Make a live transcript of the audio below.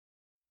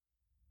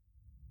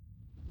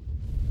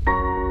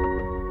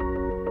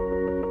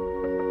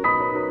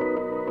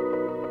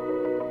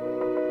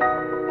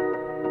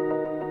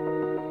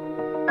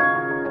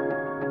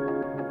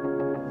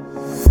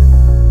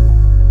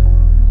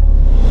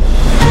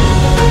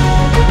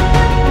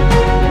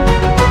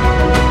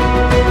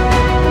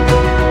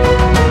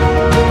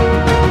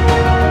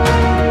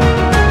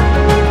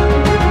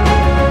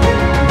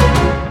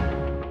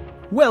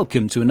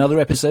Welcome to another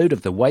episode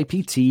of the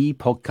YPT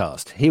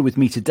podcast. Here with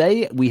me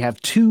today, we have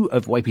two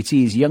of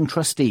YPT's young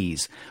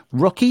trustees,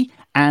 Rocky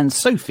and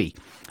Sophie.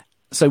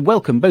 So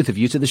welcome both of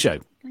you to the show.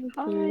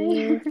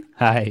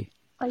 Hi.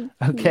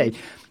 Hi.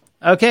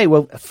 Okay,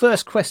 well,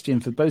 first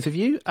question for both of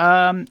you.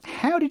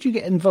 How did you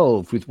get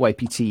involved with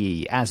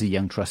YPTE as a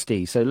young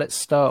trustee? So let's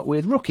start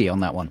with Rocky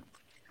on that one.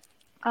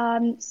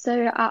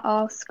 So at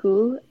our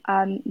school,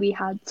 we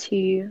had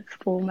two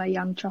former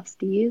young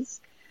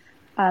trustees,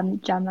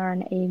 Gemma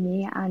and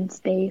Amy, and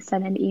they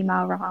sent an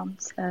email around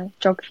to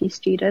geography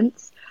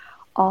students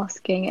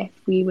asking if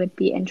we would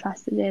be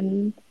interested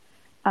in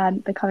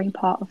becoming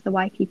part of the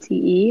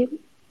YPTE.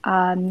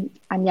 And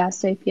yeah,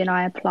 Sophie and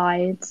I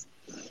applied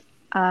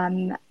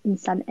and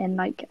sent in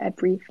like a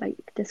brief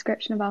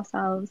description of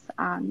ourselves,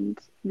 and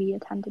we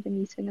attended a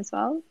meeting as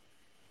well.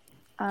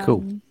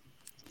 Cool.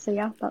 So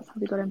yeah, that's how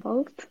we got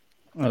involved.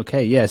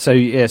 Okay, yeah. So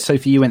yeah,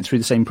 Sophie, you went through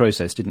the same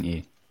process, didn't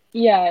you?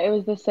 Yeah, it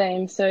was the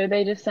same. So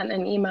they just sent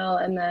an email,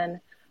 and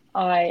then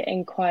I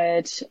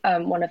inquired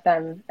one of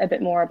them a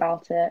bit more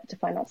about it to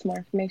find out some more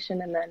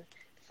information, and then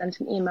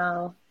sent an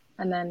email,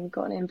 and then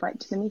got an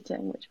invite to the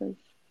meeting, which was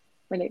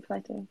really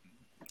exciting.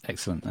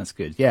 Excellent, that's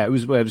good. Yeah,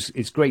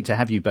 it's great to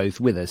have you both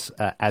with us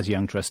as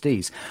young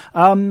trustees.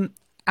 And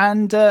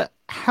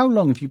how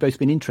long have you both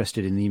been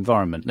interested in the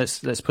environment?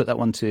 Let's put that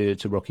one to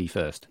Rocky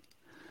first.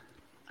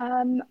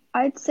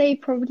 I'd say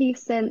probably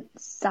since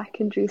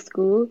secondary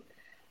school.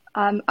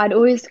 I'd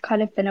always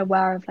kind of been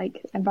aware of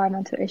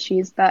environmental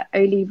issues, but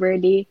only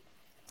really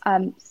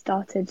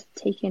started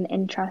taking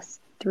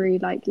interest through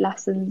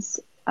lessons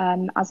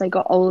as I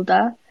got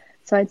older.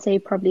 So I'd say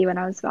probably when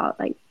I was about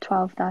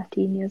 12,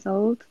 13 years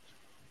old,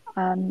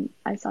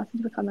 I started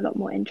to become a lot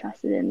more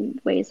interested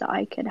in ways that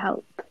I could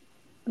help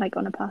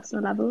on a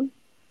personal level.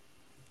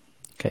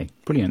 Okay,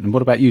 brilliant. And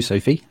what about you,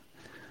 Sophie?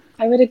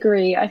 I would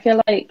agree. I feel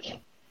like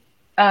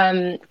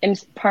in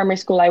primary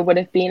school I would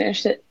have been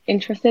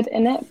interested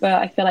in it, but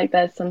I feel like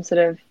there's some sort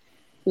of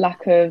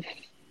lack of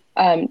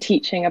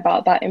teaching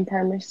about that in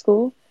primary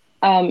school.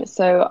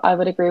 So I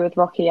would agree with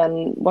Rocky,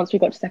 and once we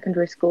got to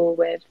secondary school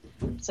with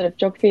sort of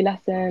geography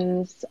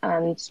lessons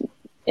and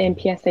in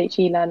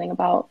PSHE learning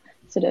about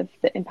sort of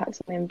the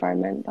impacts on the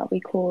environment that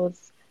we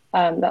cause,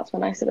 that's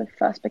when I sort of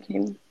first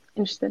became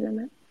interested in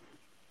it.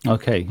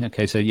 Okay.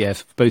 So yeah,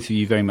 for both of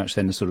you, very much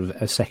then a sort of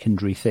a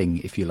secondary thing,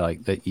 if you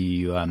like, that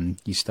you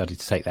started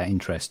to take that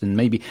interest. And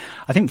maybe,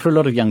 I think for a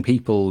lot of young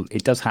people,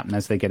 it does happen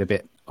as they get a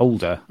bit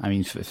older. I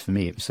mean, for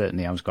me,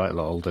 certainly I was quite a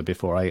lot older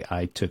before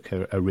I took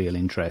a real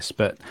interest.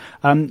 But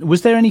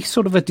was there any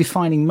sort of a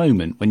defining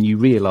moment when you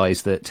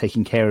realised that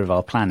taking care of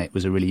our planet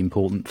was a really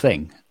important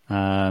thing?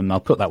 I'll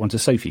put that one to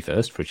Sophie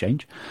first for a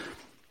change.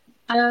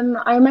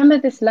 I remember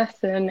this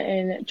lesson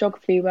in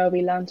geography where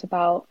we learnt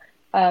about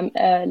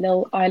a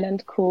little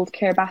island called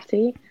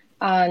Kiribati,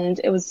 and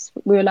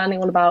we were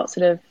learning all about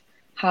sort of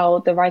how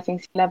the rising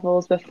sea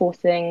levels were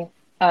forcing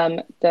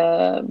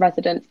the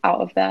residents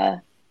out of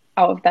their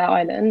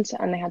island,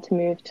 and they had to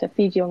move to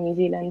Fiji or New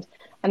Zealand,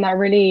 and that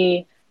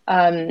really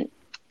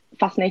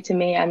fascinated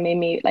me and made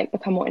me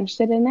become more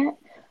interested in it.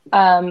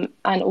 And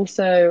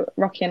also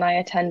Rocky and I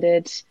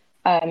attended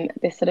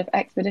this sort of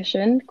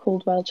expedition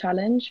called World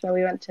Challenge, where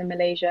we went to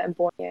Malaysia and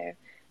Borneo,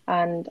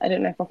 and I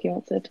don't know if Rocky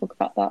wants to talk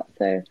about that.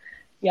 So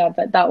yeah,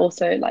 but that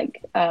also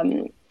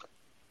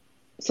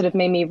sort of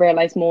made me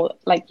realize more,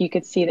 you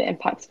could see the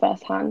impacts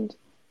firsthand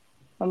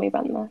when we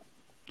went there.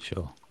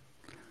 Sure.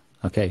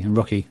 Okay, and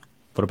Rocky,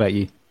 what about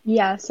you?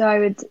 Yeah, so I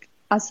would,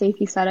 as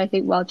Sophie said, I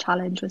think World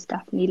Challenge was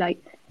definitely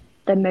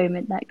the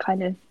moment that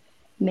kind of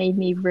made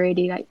me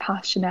really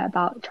passionate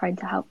about trying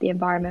to help the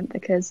environment,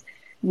 because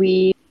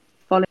we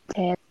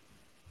volunteered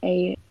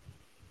an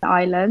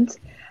island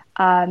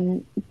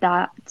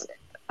that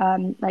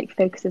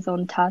focuses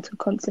on turtle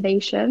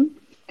conservation,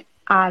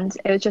 and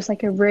it was just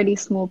a really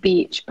small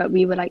beach, but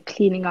we were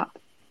cleaning up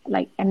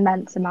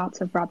immense amounts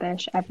of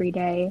rubbish every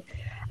day,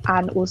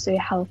 and also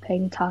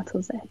helping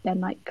turtles that had been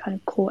kind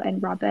of caught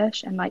in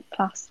rubbish and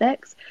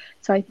plastics.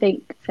 So I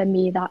think for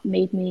me that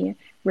made me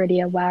really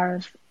aware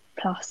of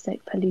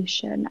plastic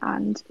pollution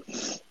and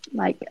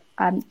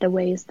the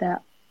ways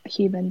that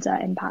humans are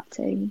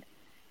impacting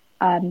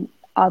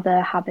other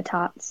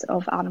habitats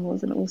of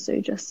animals and also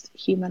just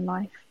human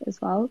life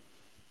as well.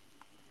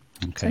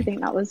 Okay. So I think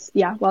that was,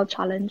 World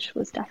Challenge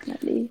was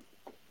definitely...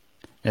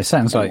 It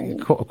sounds like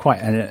quite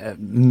a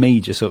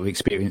major sort of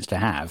experience to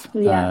have,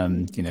 yeah.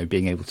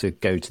 Being able to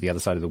go to the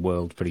other side of the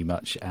world pretty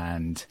much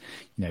and,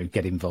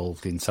 get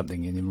involved in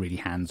something in a really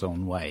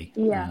hands-on way.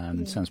 Yeah.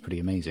 Sounds pretty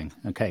amazing.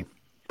 Okay,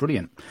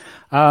 brilliant.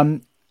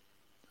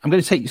 I'm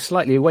going to take you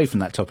slightly away from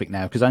that topic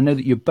now, because I know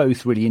that you're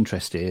both really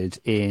interested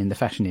in the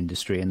fashion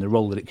industry and the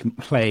role that it can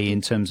play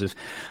in terms of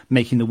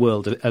making the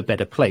world a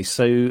better place.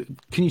 So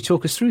can you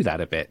talk us through that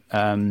a bit?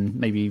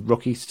 Maybe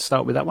Rocky,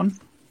 start with that one.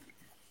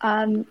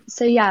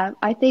 So yeah,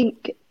 I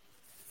think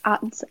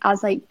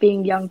as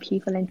being young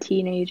people and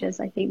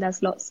teenagers, I think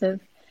there's lots of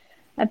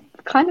a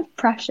kind of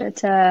pressure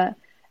to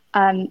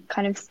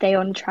kind of stay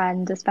on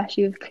trend,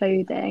 especially with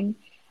clothing.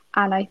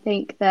 And I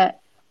think that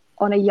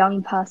on a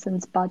young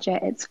person's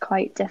budget, it's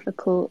quite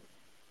difficult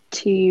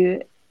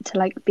to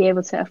like be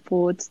able to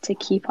afford to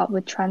keep up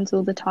with trends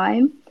all the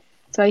time.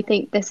 So I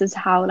think this is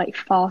how like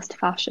fast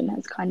fashion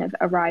has kind of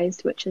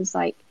arisen, which is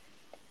like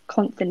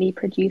constantly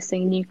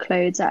producing new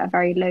clothes at a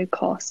very low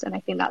cost. And I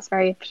think that's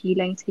very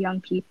appealing to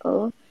young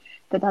people.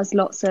 But there's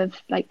lots of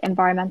like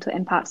environmental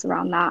impacts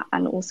around that,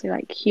 and also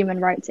like human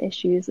rights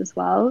issues as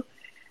well.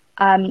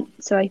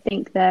 So I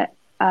think that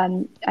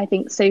I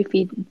think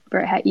Sophie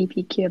wrote her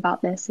EPQ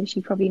about this, so she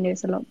probably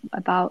knows a lot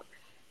about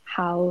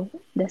how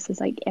this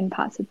has like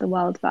impacted the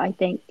world. But I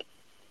think,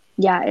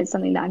 yeah, it's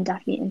something that I'm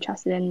definitely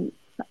interested in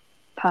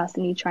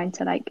personally, trying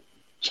to like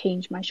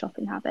change my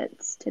shopping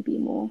habits to be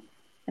more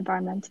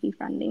environmentally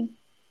friendly.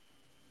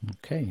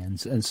 Okay,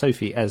 and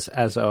Sophie, as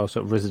our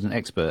sort of resident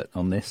expert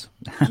on this,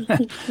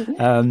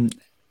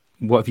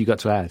 what have you got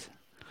to add?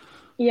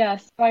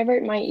 Yes, so I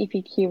wrote my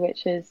EPQ,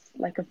 which is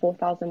like a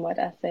 4,000 word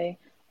essay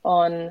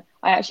on,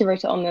 I actually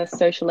wrote it on the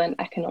social and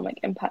economic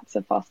impacts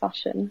of fast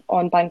fashion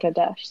on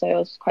Bangladesh. So it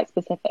was quite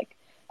specific,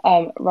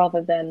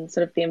 rather than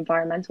sort of the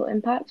environmental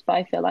impact. But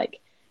I feel like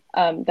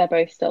they're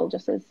both still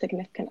just as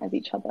significant as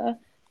each other.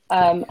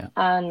 Yeah.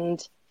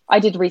 And I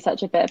did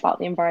research a bit about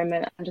the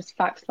environment, and just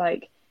facts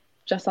like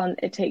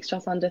it takes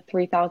just under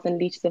 3,000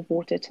 liters of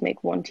water to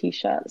make one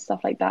t-shirt.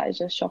 Stuff like that is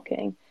just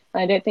shocking.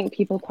 And I don't think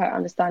people quite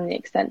understand the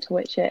extent to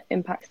which it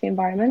impacts the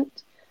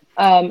environment.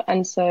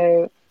 And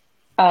so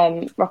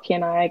Rocky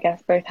and I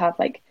guess, both have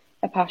like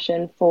a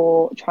passion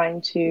for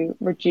trying to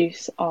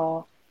reduce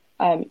our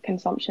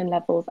consumption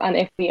levels, and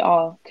if we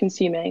are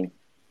consuming,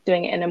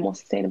 doing it in a more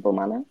sustainable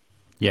manner.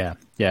 Yeah,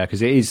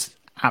 because it is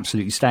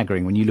absolutely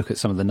staggering when you look at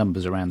some of the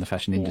numbers around the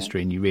fashion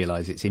industry and you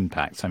realise its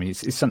impact. I mean,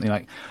 it's something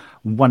like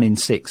 1 in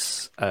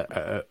 6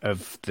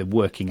 of the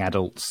working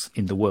adults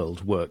in the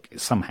world work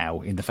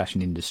somehow in the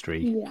fashion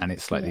industry, and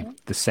it's like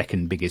the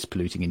second biggest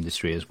polluting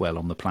industry as well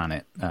on the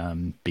planet,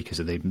 because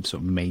of the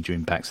sort of major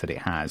impacts that it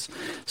has.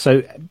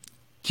 So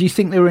do you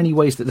think there are any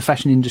ways that the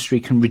fashion industry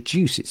can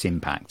reduce its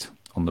impact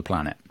on the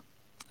planet?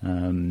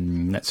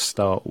 Let's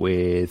start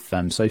with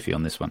Sophie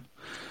on this one.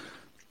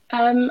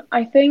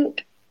 I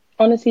think,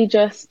 honestly,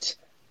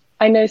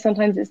 I know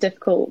sometimes it's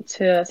difficult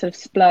to sort of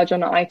splurge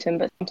on an item,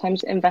 but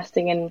sometimes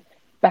investing in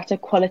better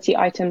quality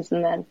items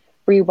and then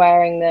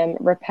rewearing them,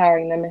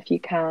 repairing them if you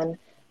can,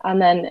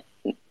 and then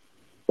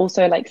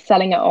also like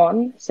selling it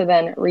on. So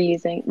then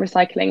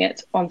recycling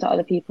it onto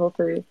other people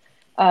through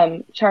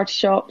charity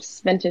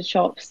shops, vintage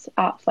shops,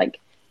 apps like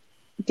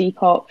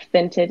Depop,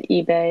 Vinted,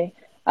 eBay,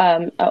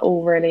 are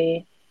all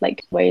really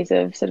like ways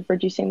of sort of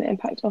reducing the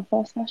impact of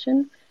fast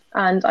fashion.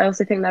 And I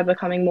also think they're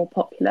becoming more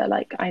popular.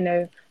 Like I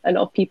know a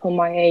lot of people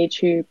my age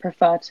who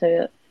prefer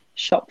to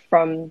shop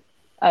from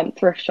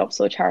thrift shops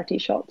or charity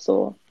shops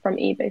or from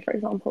eBay, for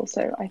example.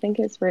 So I think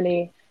it's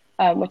really,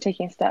 we're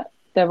taking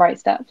the right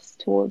steps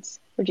towards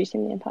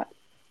reducing the impact.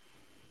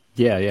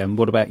 Yeah. And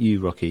what about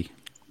you, Rocky?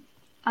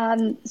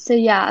 So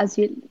yeah, as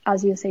you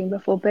were saying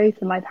before,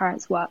 both of my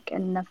parents work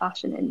in the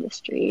fashion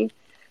industry.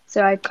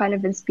 So I've kind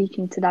of been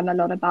speaking to them a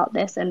lot about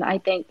this, and I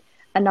think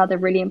another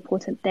really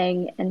important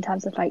thing in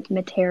terms of like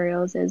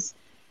materials is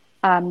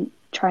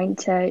trying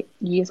to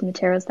use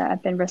materials that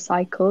have been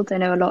recycled. I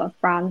know a lot of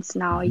brands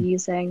now are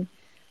using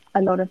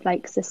a lot of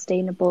like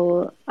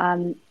sustainable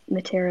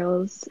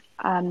materials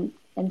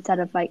instead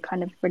of like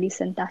kind of really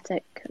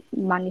synthetic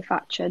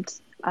manufactured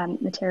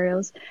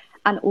materials.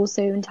 And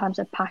also in terms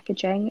of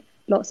packaging,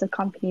 lots of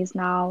companies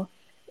now,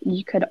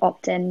 you could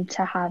opt in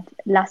to have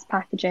less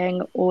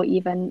packaging or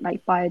even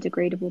like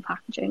biodegradable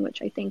packaging,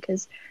 which I think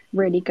is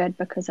really good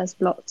because there's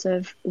lots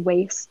of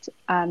waste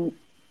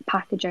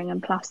packaging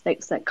and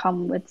plastics that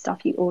come with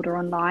stuff you order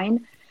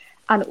online.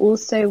 And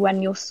also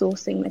when you're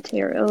sourcing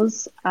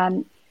materials,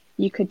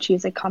 you could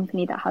choose a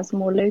company that has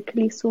more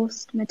locally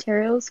sourced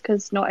materials,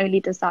 because not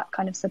only does that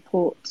kind of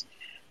support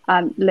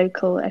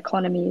local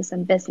economies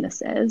and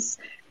businesses,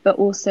 but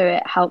also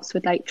it helps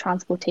with like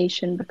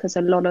transportation, because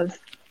a lot of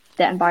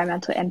the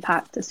environmental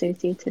impact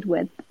associated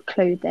with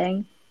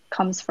clothing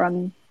comes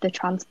from the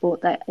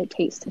transport that it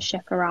takes to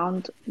ship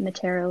around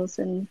materials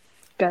and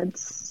goods.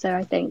 So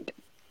I think,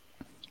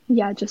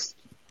 just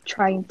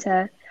trying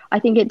to, I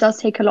think it does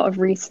take a lot of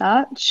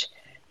research,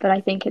 but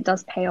I think it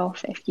does pay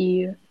off if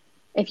you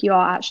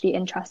are actually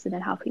interested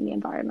in helping the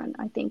environment.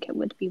 I think it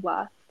would be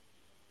worth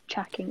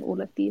checking all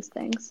of these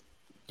things.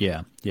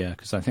 Yeah,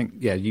 because I think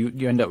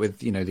you end up with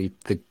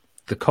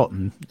the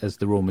cotton as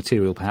the raw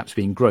material perhaps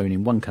being grown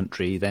in one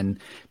country, then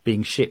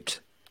being shipped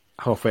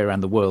halfway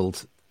around the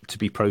world to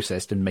be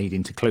processed and made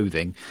into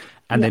clothing,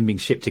 and then being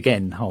shipped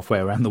again halfway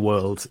around the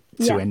world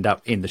to end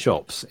up in the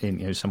shops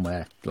in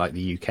somewhere like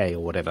the UK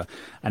or whatever.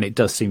 And it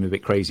does seem a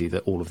bit crazy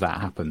that all of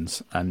that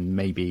happens. And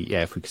maybe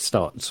if we could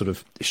start sort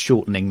of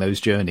shortening those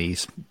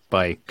journeys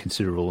by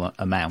considerable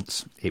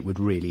amounts, it would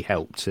really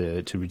help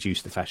to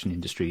reduce the fashion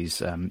industry's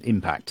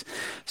impact.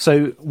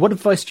 So what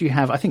advice do you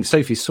have? I think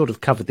Sophie's sort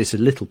of covered this a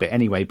little bit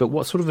anyway, but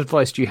what sort of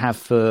advice do you have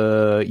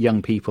for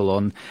young people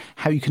on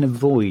how you can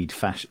avoid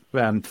fast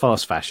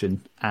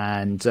fashion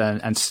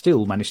and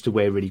still manage to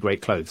wear really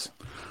great clothes?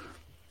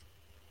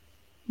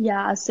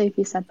 Yeah, as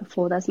Sophie said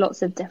before, there's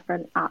lots of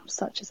different apps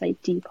such as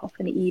like Depop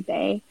and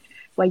eBay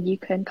where you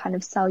can kind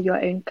of sell your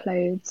own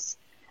clothes,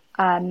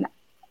 um,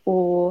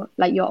 or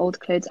like your old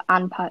clothes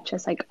and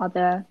purchase like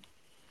other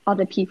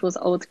people's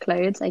old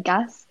clothes, I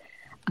guess.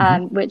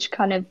 Which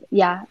kind of,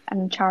 yeah,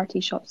 and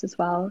charity shops as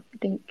well. I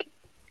think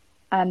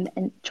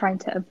and trying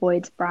to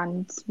avoid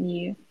brand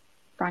new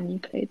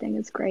clothing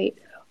is great,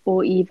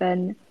 or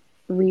even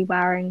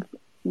rewearing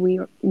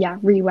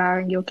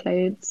rewearing your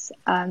clothes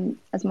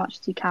as much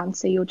as you can,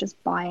 so you're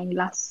just buying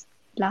less.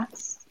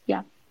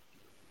 Yeah.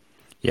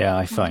 Yeah,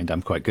 I find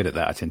I'm quite good at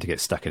that. I tend to get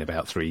stuck in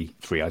about three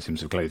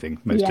items of clothing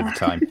most of Yeah. the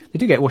time. They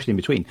do get washed in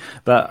between,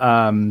 but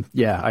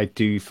yeah, I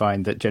do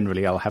find that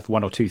generally I'll have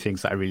one or two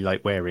things that I really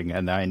like wearing,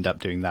 and I end up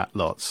doing that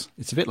lots.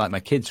 It's a bit like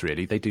my kids,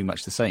 really. They do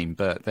much the same,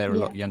 but they're a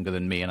Yeah. lot younger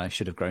than me, and I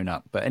should have grown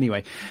up. But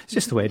anyway, it's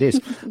just the way it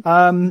is.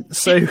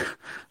 So,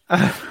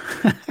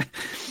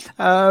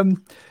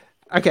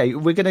 okay,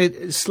 we're going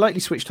to slightly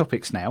switch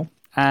topics now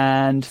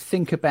and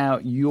think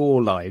about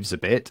your lives a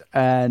bit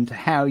and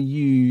how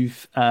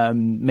you've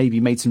maybe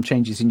made some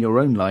changes in your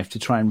own life to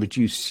try and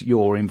reduce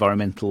your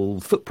environmental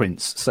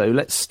footprints. So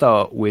let's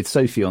start with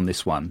Sophie on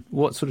this one.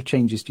 What sort of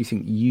changes do you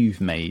think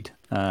you've made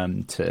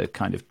to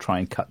kind of try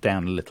and cut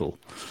down a little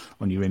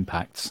on your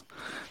impacts?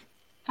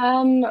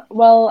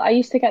 Well, I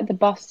used to get the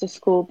bus to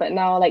school, but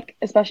now, like,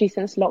 especially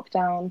since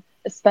lockdown,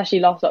 especially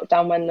last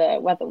lockdown when the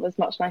weather was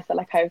much nicer,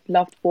 like, I've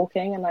loved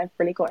walking and I've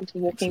really got into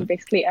walking Excellent.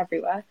 basically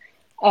everywhere.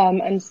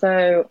 And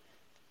so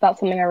that's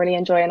something I really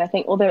enjoy. And I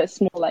think although it's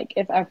small, like,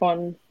 if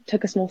everyone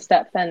took a small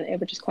step, then it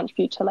would just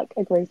contribute to like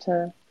a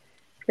greater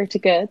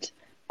good.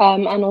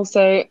 And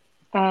also,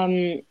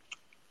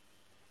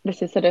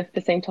 this is sort of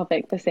the same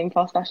topic, the same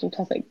fast fashion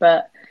topic,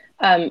 but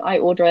I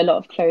order a lot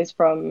of clothes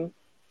from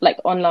like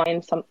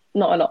online, some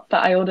not a lot,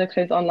 but I order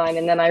clothes online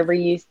and then I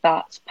reuse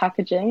that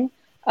packaging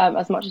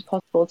as much as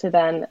possible to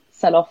then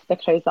sell off the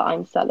clothes that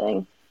I'm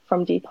selling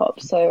from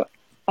Depop. So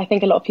I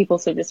think a lot of people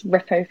sort of just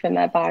rip open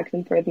their bags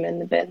and throw them in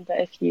the bin, but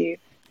if you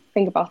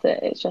think about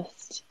it, it's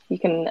just you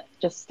can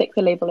just stick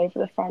the label over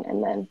the front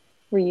and then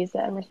reuse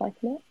it and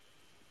recycle it.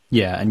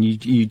 Yeah, and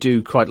you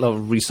do quite a lot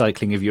of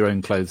recycling of your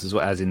own clothes as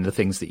well, as in the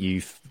things that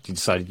you've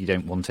decided you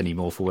don't want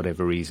anymore for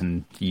whatever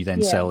reason. You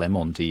then sell them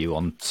on, do you,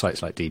 on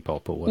sites like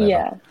Depop or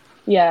whatever?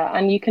 Yeah,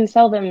 and you can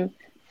sell them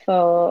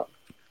for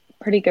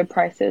pretty good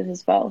prices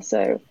as well.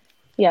 So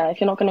yeah, if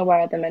you're not going to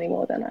wear them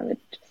anymore, then I would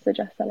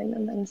suggest selling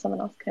them and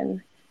someone else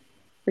can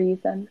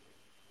reuse them.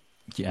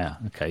 Yeah,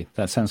 okay.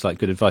 That sounds like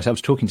good advice. I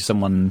was talking to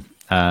someone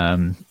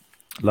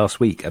last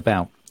week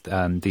about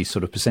these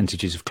sort of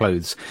percentages of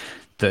clothes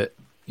that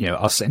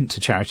are sent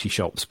to charity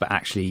shops but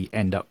actually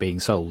end up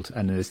being sold,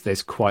 and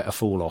there's quite a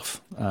fall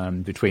off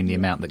between the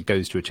amount that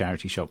goes to a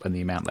charity shop and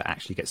the amount that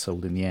actually gets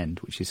sold in the end,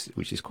 which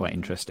is quite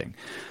interesting.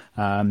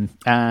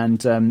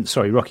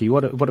 Sorry, Rocky,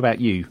 what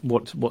about you?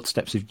 What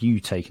steps have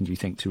you taken, do you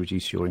think, to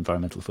reduce your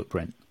environmental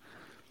footprint?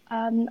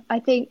 I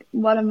think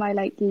one of my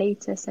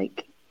latest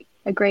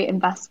a great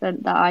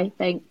investment that I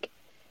think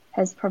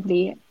has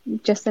probably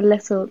just a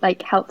little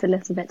helped a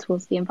little bit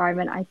towards the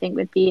environment, I think,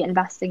 would be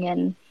investing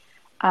in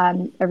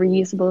a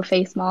reusable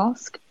face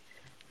mask,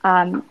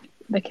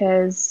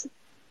 because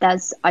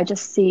I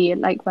just see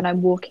when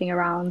I'm walking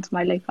around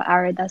my local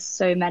area, there's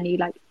so many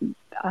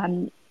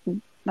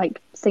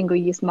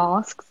single-use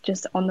masks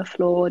just on the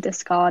floor,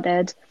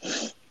 discarded.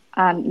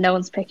 No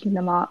one's picking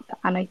them up,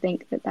 and I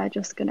think that they're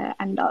just going to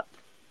end up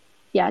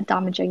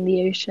damaging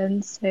the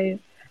ocean. So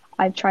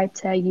I've tried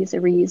to use a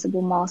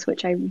reusable mask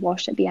which I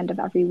wash at the end of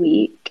every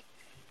week,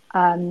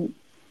 and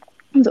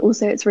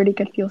also it's really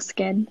good for your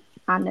skin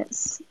and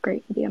it's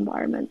great for the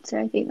environment. So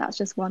I think that's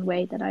just one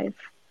way that I've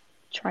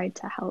tried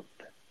to help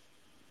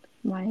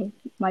my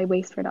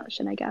waste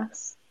reduction, I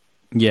guess.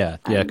 Yeah,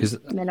 because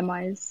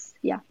minimize.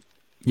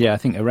 I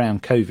think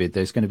around COVID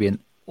there's going to be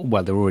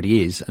there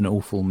already is an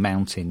awful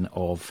mountain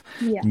of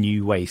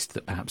new waste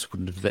that perhaps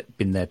wouldn't have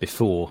been there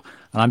before.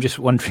 And I'm just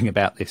wondering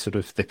about this sort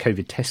of the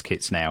COVID test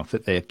kits now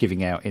that they're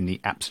giving out in the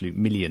absolute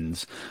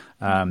millions,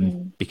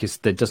 because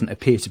there doesn't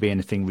appear to be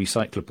anything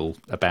recyclable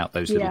about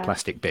those little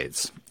plastic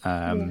bits.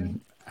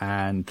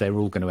 And they're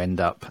all going to end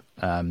up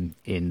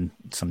in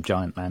some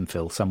giant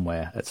landfill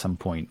somewhere at some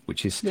point,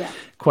 which is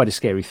quite a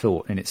scary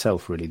thought in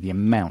itself, really, the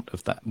amount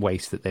of that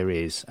waste that there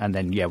is. And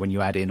then, when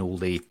you add in all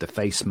the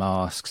face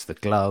masks, the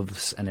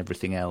gloves and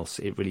everything else,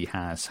 it really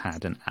has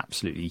had an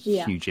absolutely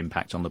huge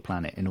impact on the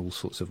planet in all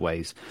sorts of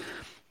ways.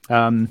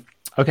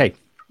 Okay.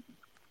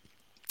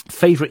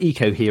 Favourite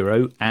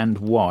eco-hero and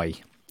why?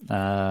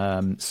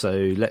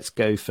 So let's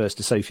go first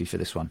to Sophie for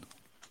this one.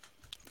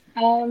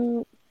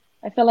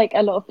 I feel like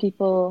a lot of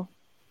people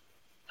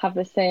have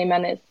the same,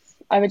 and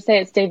I would say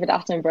it's David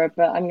Attenborough,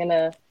 but I'm going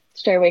to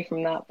stray away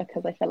from that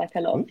because I feel like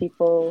a lot of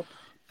people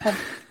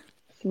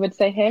would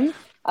say him.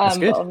 That's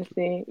good. But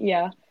obviously,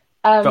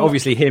 but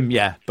obviously him,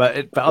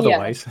 but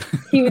otherwise.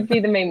 He would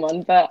be the main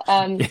one. But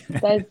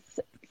there's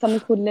someone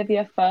called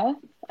Livia Firth.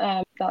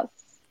 And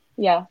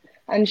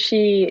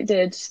she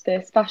did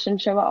this fashion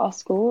show at our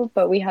school,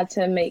 but we had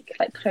to make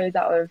clothes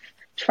out of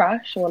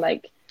trash or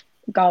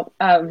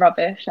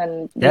rubbish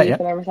and Yeah, reuse yeah.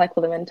 them and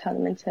recycle them and turn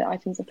them into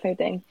items of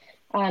clothing.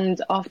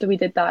 And after we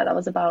did that, that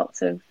was about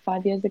sort of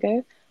 5 years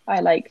ago, I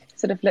like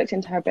sort of looked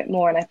into her a bit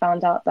more and I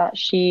found out that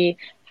she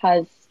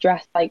has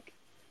dressed like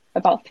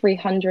about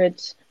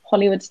 300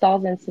 Hollywood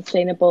stars in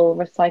sustainable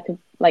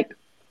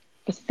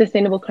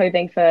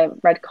clothing for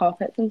red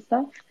carpets and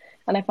stuff.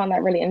 And I found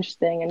that really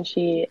interesting. And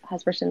she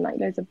has written like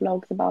loads of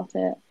blogs about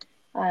it.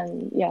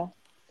 And yeah,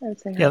 I would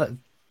say Yeah, her.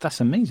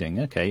 that's amazing.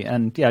 Okay,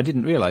 and yeah, I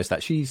didn't realise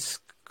that she's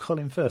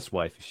Colin Firth's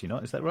wife, is she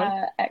not? Is that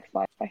right?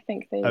 Ex-wife. I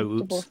think they Oh,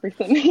 oops. divorced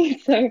recently,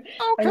 so I'm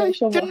Okay, not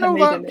sure what didn't her know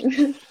maiden that.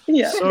 name is.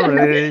 Yeah.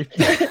 Sorry.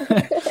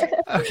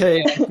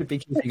 Okay, I should be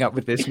keeping up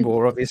with this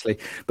more, obviously.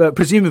 But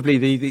presumably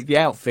the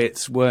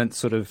outfits weren't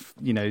sort of,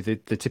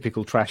 the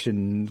typical trash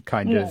and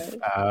kind of,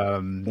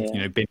 No.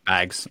 Yeah. bin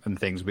bags and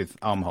things with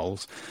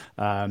armholes.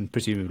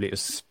 Presumably it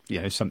was,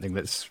 something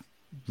that's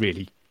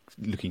really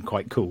looking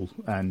quite cool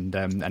and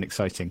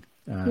exciting.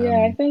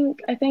 Yeah,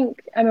 I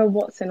think Emma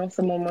Watson or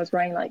someone was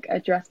wearing like a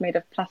dress made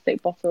of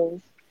plastic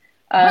bottles.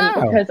 Wow.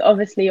 Because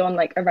obviously on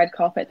like a red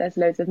carpet there's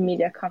loads of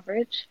media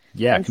coverage.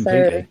 Yeah, And so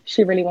completely.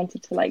 she really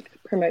wanted to like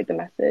promote the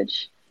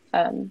message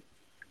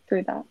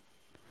through that.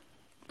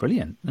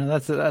 Brilliant. No,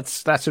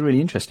 that's a really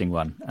interesting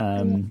one.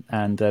 Yeah.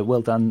 And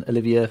well done,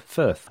 Olivia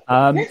Firth.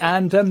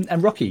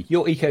 And Rocky,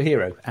 your eco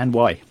hero, and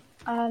why?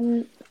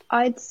 Um,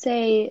 I'd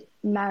say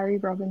Mary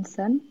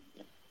Robinson,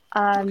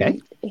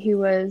 Okay. who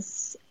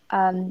was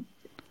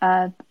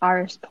a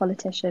Irish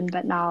politician,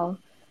 but now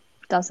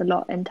does a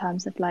lot in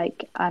terms of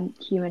like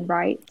human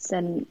rights.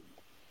 And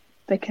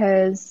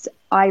because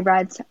I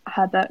read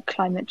her book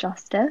Climate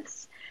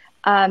Justice,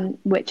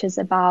 which is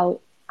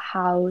about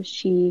how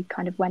she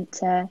kind of went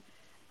to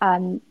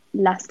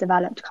less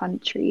developed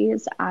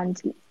countries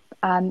and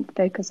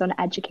focus on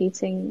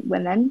educating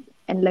women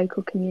in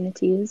local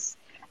communities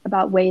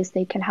about ways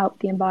they can help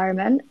the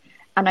environment.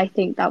 And I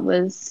think that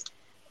was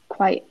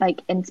quite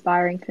like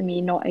inspiring for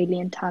me, not only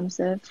in terms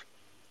of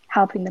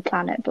helping the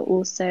planet, but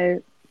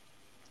also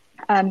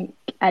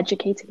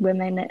educating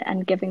women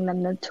and giving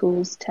them the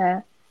tools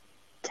to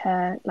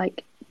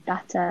like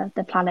better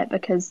the planet,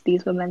 because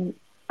these women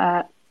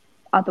are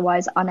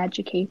otherwise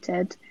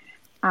uneducated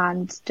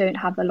and don't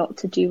have a lot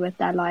to do with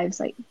their lives.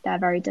 Like they're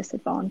very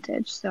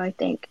disadvantaged. So I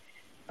think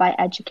by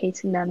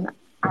educating them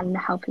and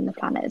helping the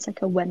planet, it's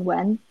like a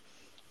win-win.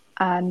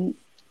 And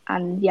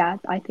yeah,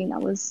 I think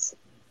that was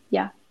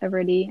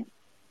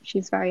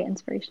she's very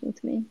inspirational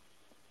to me.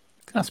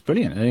 That's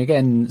brilliant. And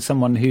again,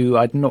 someone who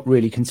I'd not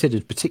really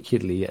considered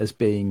particularly as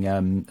being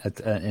an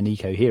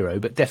eco hero,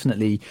 but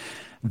definitely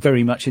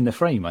very much in the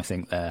frame, I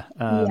think, there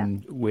Yeah,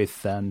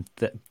 with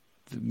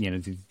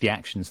the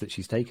actions that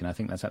she's taken. I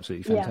think that's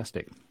absolutely yeah.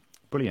 fantastic.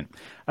 Brilliant.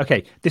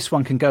 Okay, this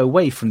one can go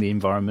away from the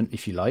environment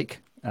if you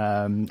like,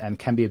 and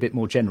can be a bit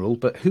more general,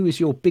 but who is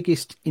your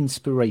biggest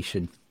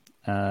inspiration?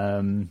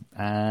 And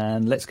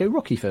let's go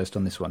Rocky first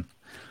on this one.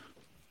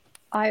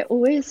 I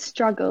always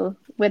struggle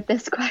with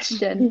this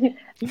question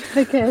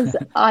because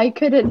I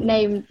couldn't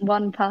name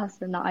one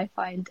person that I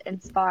find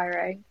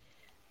inspiring.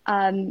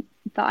 But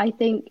I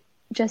think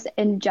just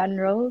in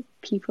general,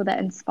 people that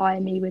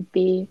inspire me would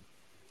be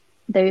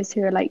those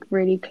who are like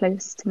really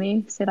close to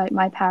me. So like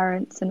my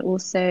parents and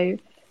also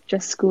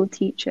just school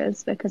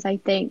teachers, because I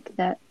think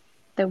that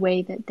the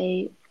way that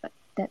they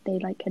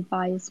like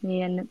advise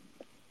me and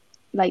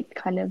like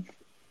kind of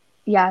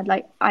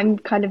like I'm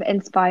kind of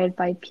inspired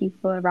by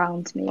people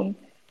around me.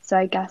 So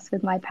I guess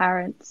with my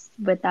parents,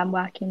 with them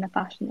working in the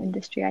fashion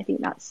industry, I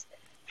think that's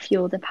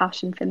fueled a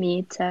passion for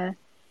me to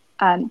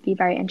be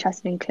very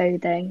interested in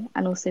clothing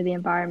and also the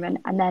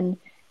environment. And then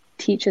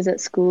teachers at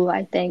school,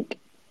 I think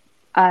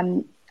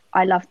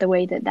I love the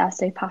way that they're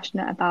so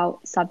passionate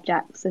about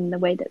subjects and the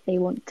way that they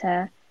want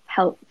to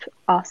help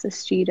us as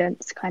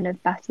students kind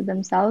of better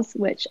themselves,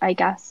 which I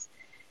guess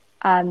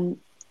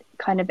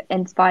kind of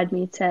inspired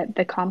me to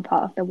become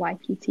part of the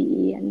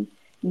YPTE and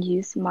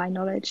use my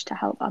knowledge to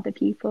help other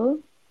people.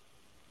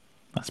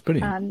 That's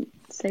brilliant.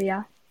 So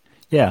yeah.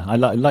 Yeah, I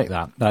like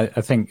that.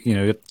 I think,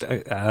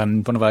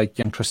 one of our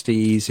young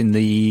trustees in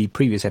the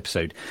previous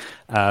episode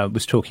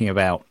was talking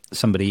about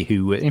somebody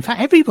who, in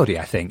fact, everybody,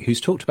 I think, who's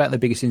talked about their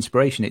biggest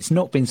inspiration. It's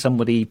not been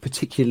somebody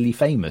particularly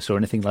famous or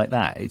anything like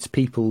that. It's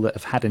people that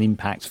have had an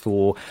impact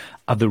for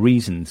other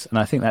reasons. And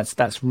I think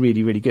that's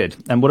really, really good.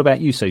 And what about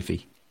you,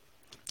 Sophie?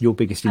 Your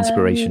biggest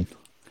inspiration?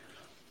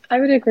 I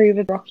would agree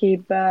with Rocky,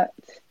 but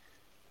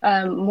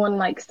one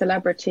like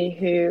celebrity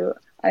who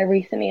I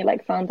recently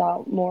like found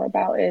out more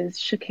about is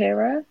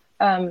Shakira.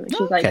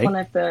 She's like one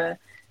of the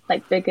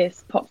like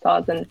biggest pop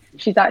stars, and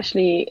she's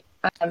actually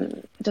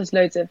does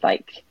loads of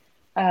like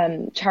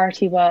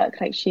charity work.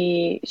 Like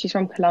she's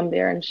from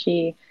Colombia, and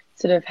she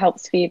sort of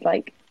helps feed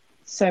like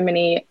so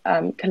many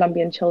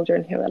Colombian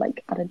children who are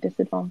like at a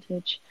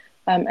disadvantage,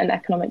 an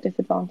economic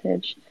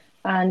disadvantage.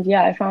 And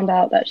yeah, I found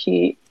out that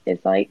she is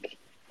like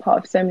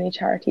part of so many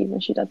charities,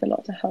 and she does a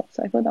lot to help.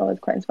 So I thought that was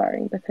quite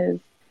inspiring because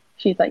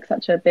she's like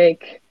such a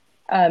big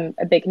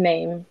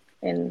name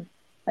in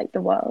like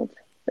the world,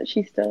 but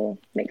she still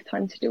makes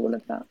time to do all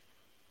of that.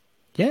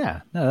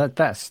 Yeah, no,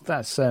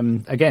 that's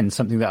again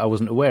something that I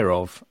wasn't aware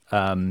of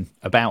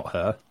about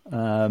her.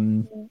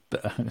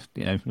 But I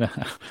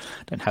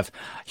don't have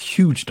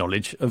huge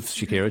knowledge of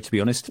Shakira, to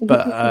be honest.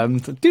 But I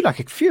do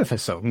like a few of her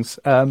songs.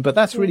 But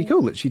that's really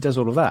cool that she does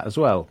all of that as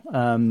well.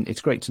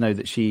 It's great to know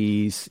that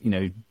she's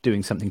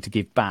doing something to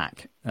give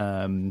back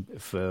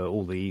for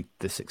all the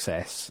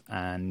success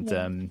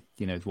and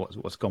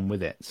what's gone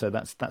with it. So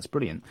that's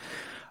brilliant.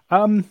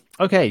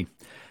 Okay,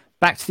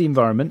 back to the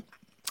environment.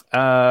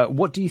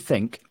 What do you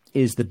think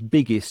is the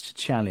biggest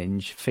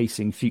challenge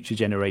facing future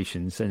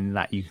generations, and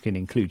that you can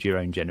include your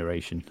own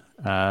generation?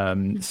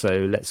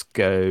 So let's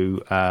go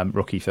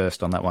Rocky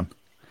first on that one.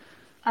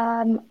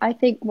 I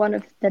think one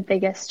of the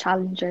biggest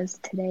challenges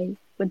today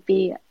would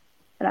be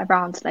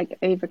around like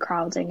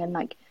overcrowding and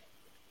like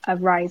a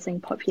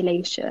rising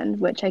population,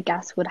 which I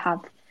guess would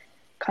have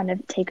kind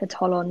of take a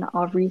toll on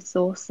our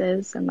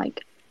resources and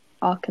like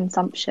our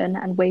consumption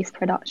and waste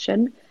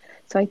production.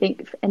 So I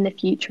think in the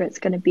future, it's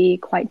going to be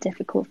quite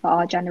difficult for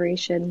our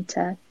generation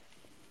to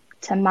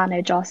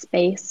manage our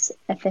space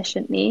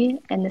efficiently,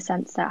 in the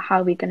sense that how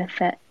are we going to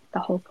fit the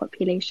whole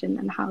population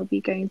and how are we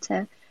going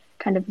to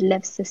kind of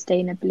live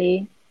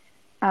sustainably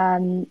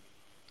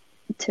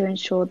to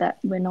ensure that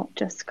we're not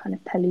just kind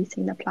of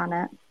polluting the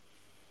planet.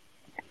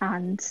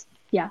 And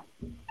yeah,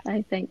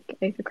 I think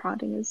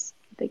overcrowding is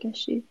a big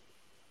issue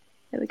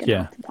that we're going to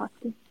have to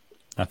tackle.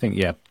 I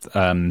think,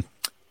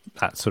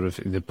 that sort of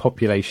the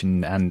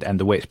population and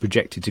the way it's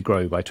projected to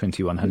grow by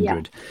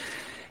 2100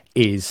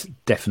 is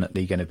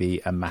definitely going to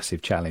be a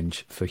massive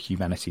challenge for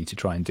humanity to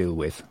try and deal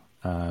with,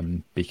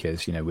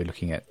 because we're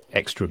looking at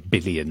extra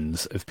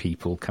billions of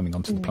people coming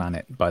onto the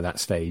planet by that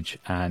stage,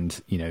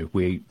 and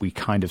we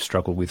kind of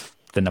struggle with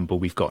the number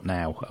we've got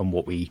now and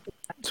what we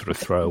sort of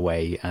throw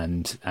away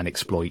and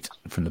exploit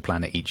from the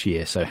planet each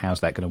year. So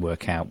how's that going to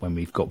work out when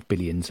we've got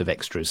billions of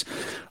extras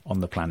on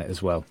the planet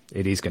as well?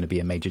 It is going to be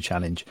a major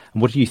challenge.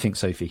 And what do you think,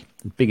 Sophie,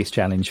 the biggest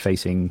challenge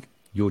facing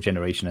your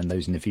generation and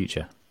those in the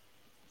future?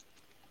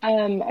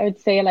 I would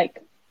say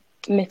like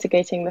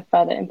mitigating the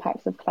further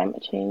impacts of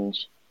climate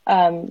change,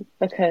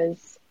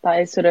 because that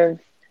is sort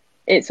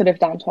of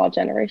down to our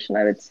generation,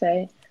 I would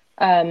say,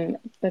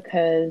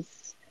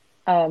 because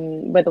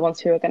we're the ones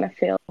who are going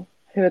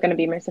to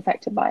be most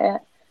affected by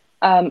it.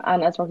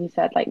 And as Rocky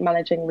said, like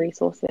managing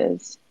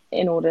resources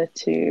in order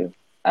to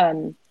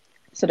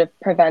sort of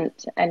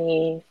prevent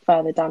any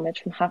further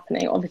damage from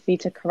happening, obviously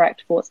to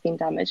correct what's been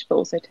damaged, but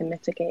also to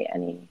mitigate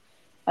any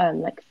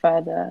like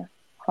further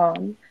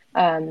harm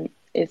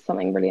is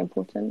something really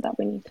important that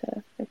we need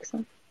to focus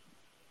on.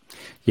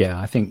 Yeah,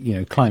 I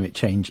think, climate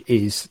change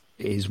is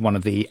one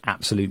of the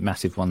absolute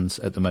massive ones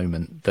at the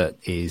moment that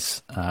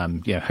is,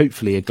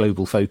 hopefully a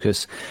global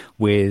focus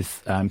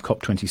with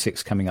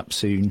COP26 coming up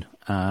soon,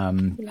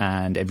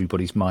 and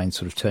everybody's mind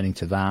sort of turning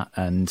to that,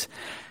 and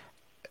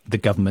the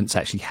government's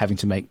actually having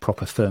to make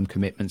proper firm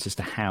commitments as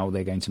to how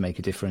they're going to make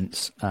a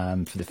difference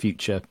for the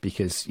future,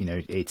 because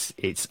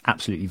it's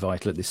absolutely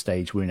vital at this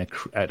stage. We're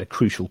at a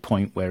crucial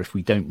point where if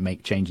we don't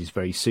make changes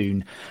very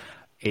soon,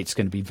 it's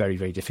going to be very,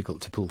 very difficult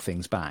to pull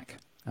things back.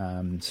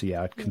 So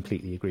yeah, I'd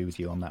completely agree with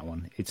you on that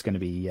one. It's going to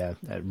be a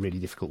really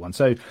difficult one.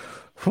 So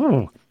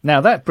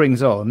now that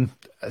brings on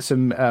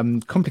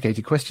some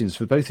complicated questions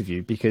for both of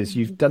you, because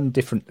you've given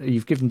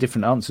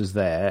different answers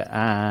there.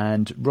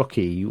 And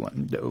Rocky,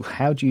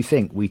 how do you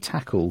think we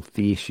tackle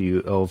the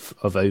issue of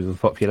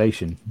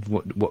overpopulation?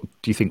 What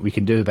do you think we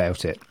can do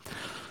about it?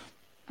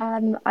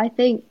 I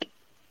think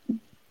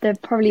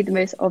probably the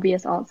most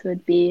obvious answer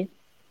would be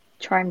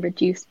try and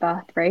reduce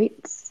birth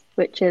rates,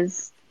 which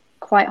is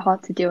quite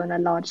hard to do on a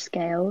large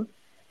scale.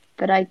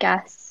 But I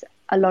guess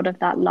a lot of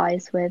that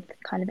lies with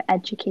kind of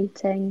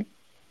educating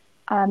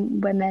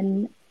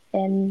women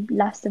in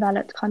less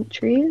developed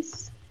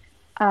countries,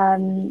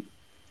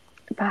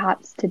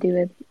 perhaps to do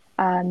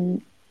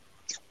with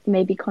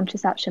maybe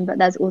contraception. But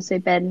there's also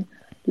been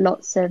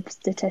lots of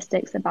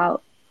statistics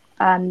about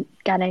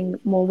getting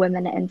more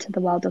women into the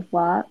world of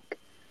work,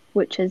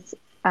 which has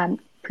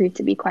proved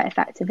to be quite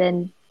effective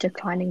in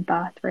declining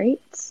birth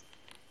rates.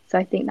 So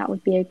I think that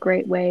would be a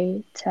great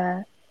way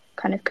to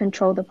kind of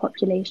control the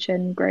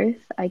population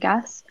growth, I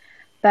guess.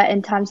 But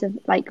in terms of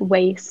like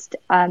waste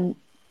and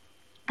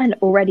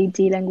already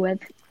dealing with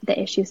the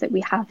issues that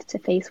we have to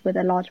face with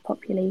a large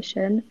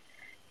population,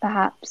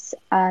 perhaps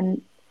a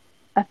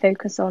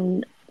focus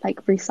on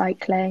like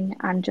recycling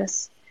and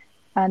just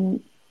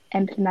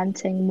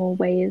implementing more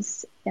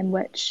ways in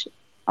which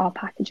our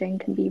packaging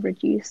can be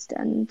reduced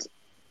and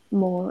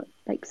more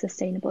like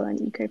sustainable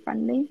and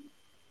eco-friendly.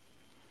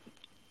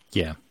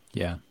 Yeah.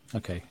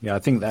 Okay. Yeah, I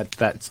think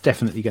that's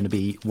definitely going to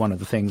be one of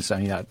the things.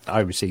 I mean, I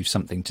received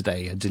something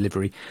today, a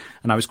delivery,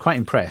 and I was quite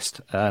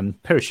impressed. Pair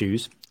of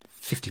shoes,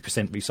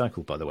 50%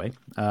 recycled, by the way.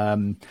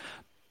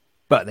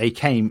 But they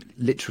came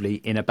literally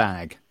in a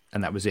bag,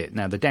 and that was it.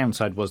 Now, the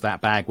downside was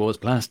that bag was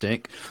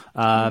plastic,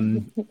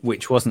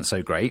 which wasn't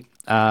so great.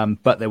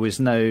 But there was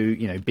no,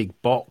 big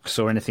box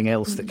or anything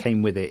else that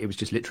came with it. It was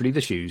just literally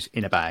the shoes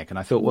in a bag. And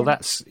I thought, well,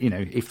 that's,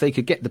 if they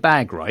could get the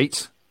bag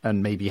right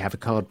and maybe have a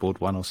cardboard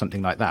one or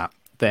something like that,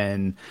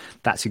 then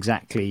that's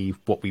exactly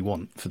what we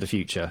want for the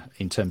future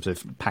in terms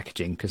of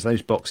packaging, because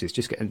those boxes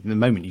just get, the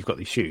moment you've got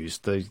these shoes,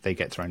 they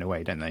get thrown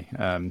away, don't they?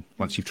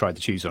 Once you've tried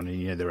the shoes on and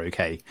you know they're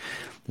okay.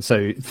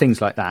 So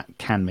things like that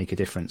can make a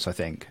difference, I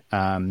think.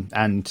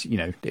 And, you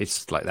know,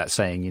 it's like that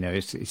saying, you know,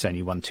 it's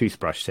only one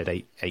toothbrush said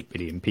 8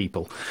 billion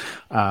people.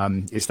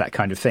 It's that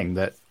kind of thing,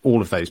 that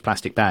all of those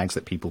plastic bags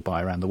that people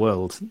buy around the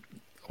world,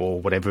 or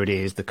whatever it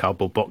is, the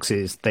cardboard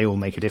boxes, they all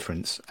make a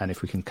difference. And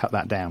if we can cut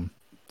that down,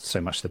 so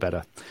much the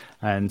better.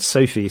 And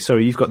Sophie,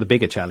 sorry, you've got the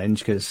bigger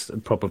challenge,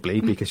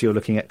 because you're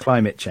looking at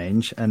climate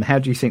change. And how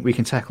do you think we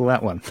can tackle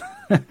that one?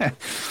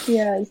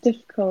 Yeah, it's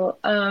difficult.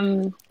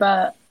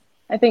 But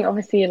I think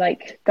obviously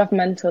like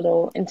governmental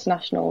or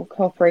international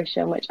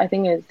cooperation, which I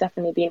think is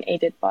definitely being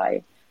aided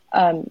by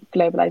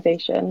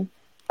globalization,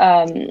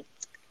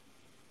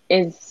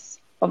 is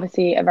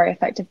obviously a very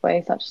effective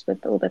way, such as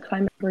with all the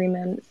climate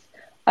agreements.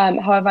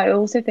 However, I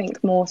also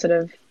think more sort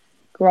of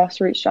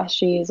grassroots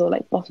strategies or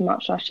like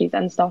bottom-up strategies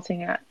and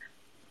starting at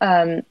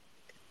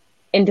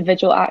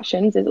individual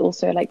actions is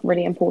also like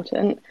really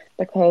important,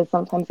 because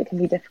sometimes it can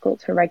be difficult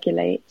to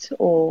regulate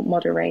or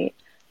moderate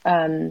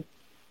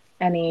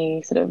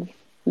any sort of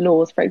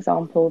laws, for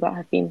example, that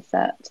have been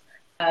set,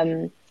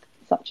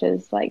 such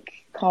as like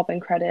carbon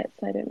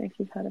credits. I don't know if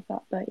you've heard of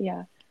that, but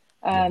yeah,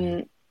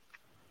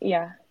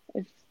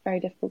 it's a very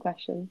difficult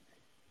question.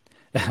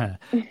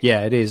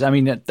 Yeah, it is. I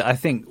mean, I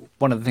think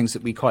one of the things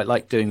that we quite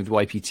like doing with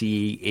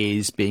YPTE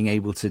is being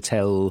able to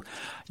tell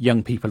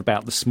young people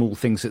about the small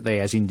things that they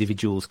as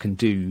individuals can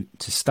do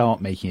to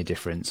start making a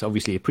difference.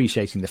 Obviously,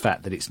 appreciating the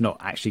fact that it's not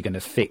actually going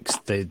to fix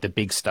the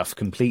big stuff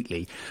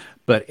completely,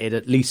 but it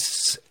at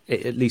least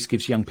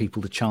gives young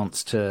people the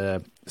chance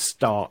to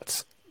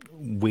start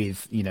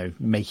with, you know,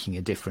 making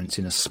a difference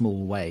in a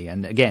small way.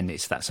 And again,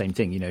 it's that same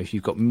thing, you know, if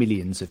you've got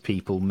millions of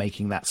people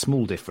making that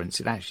small difference,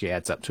 it actually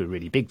adds up to a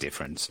really big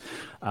difference.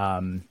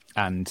 And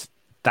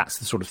that's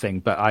the sort of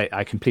thing. But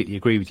I completely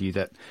agree with you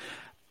that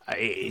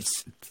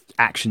it's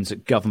actions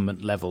at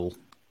government level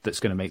that's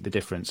going to make the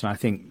difference. And I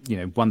think, you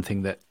know, one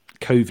thing that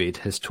COVID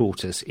has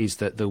taught us is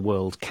that the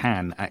world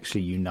can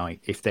actually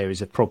unite. If there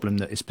is a problem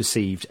that is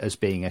perceived as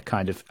being a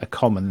kind of a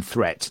common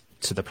threat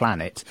to the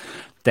planet,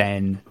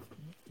 then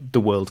the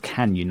world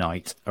can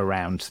unite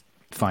around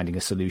finding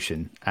a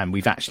solution. And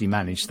we've actually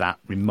managed that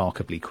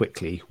remarkably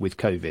quickly with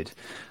COVID.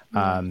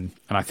 And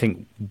I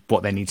think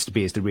what there needs to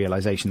be is the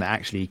realization that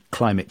actually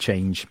climate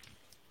change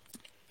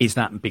is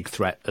that big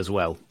threat as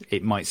well.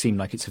 It might seem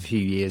like it's a few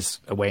years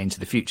away into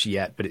the future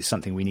yet, but it's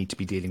something we need to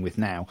be dealing with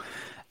now.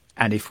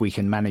 And if we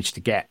can manage to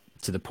get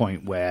to the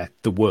point where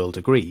the world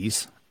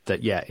agrees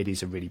that, yeah, it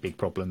is a really big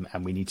problem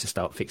and we need to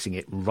start fixing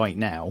it right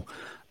now,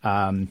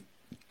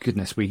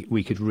 goodness,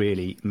 we could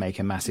really make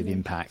a massive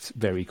impact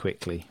very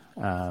quickly.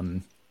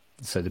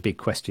 So the big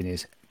question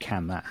is,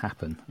 can that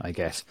happen, I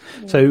guess?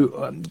 Yeah.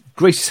 So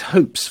greatest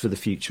hopes for the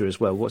future as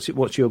well.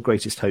 What's your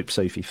greatest hope,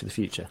 Sophie, for the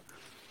future?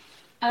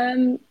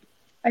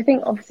 I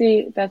think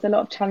obviously there's a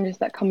lot of challenges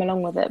that come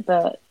along with it,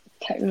 but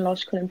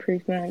technological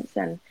improvements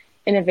and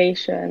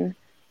innovation,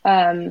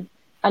 and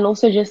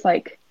also just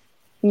like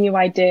new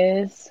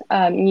ideas,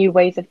 new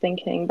ways of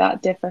thinking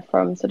that differ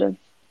from sort of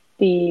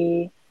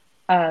the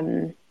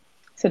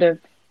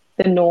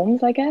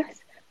norms, I guess.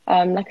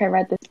 Like I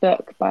read this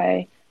book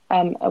by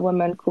a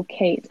woman called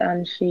Kate,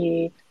 and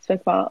she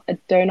spoke about a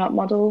donut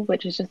model,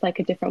 which is just like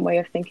a different way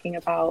of thinking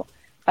about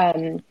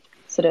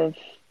sort of,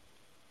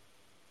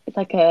 it's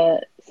like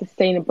a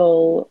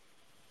sustainable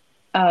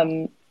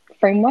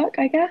framework,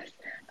 I guess.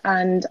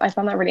 And I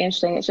found that really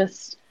interesting. It's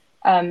just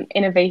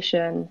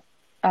innovation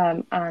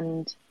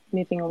and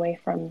moving away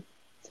from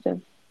sort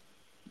of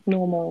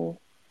normal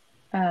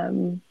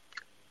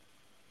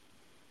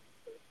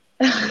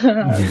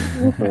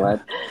what's the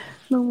word?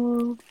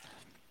 Normal.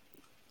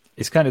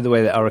 It's kind of the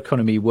way that our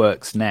economy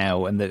works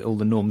now, and all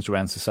the norms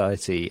around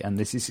society. And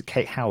this is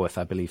Kate Howarth,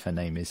 I believe her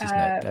name is, isn't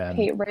it?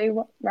 Kate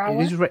Raworth.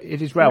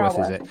 It is Raworth,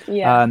 is it?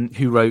 Yeah.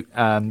 Who wrote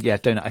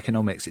Donut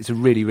Economics. It's a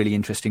really, really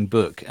interesting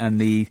book, and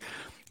the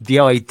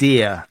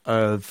idea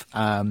of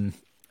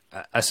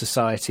a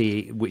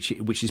society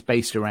which is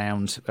based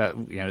around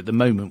at the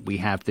moment we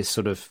have this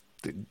sort of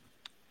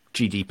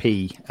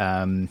GDP,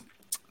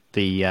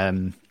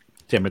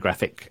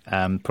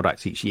 demographic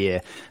product each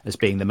year as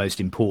being the most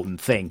important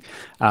thing,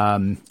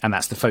 and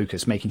that's the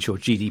focus, making sure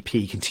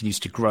GDP continues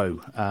to grow,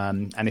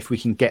 and if we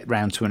can get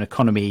round to an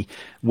economy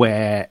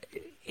where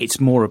it's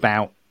more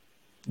about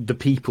the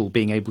people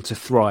being able to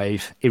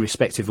thrive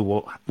irrespective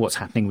of what's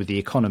happening with the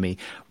economy,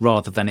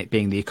 rather than it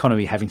being the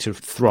economy having to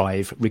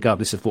thrive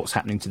regardless of what's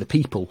happening to the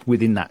people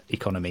within that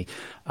economy,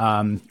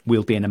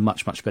 we'll be in a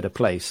much, much better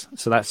place.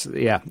 So that's,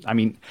 I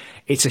mean,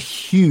 it's a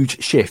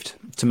huge shift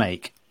to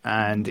make.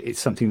 And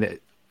it's something that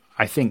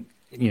I think,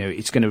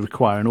 it's going to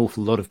require an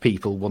awful lot of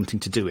people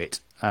wanting to do it.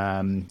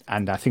 And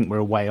I think we're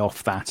a way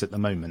off that at the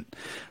moment.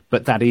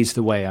 But that is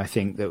the way I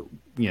think that,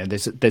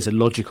 there's a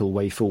logical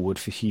way forward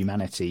for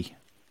humanity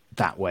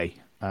that way.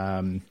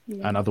 And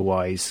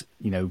otherwise,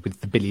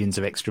 with the billions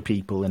of extra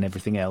people and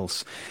everything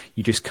else,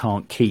 you just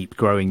can't keep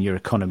growing your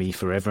economy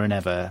forever and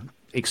ever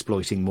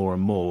exploiting more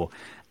and more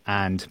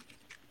and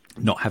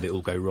not have it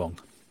all go wrong.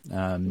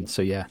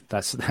 So yeah,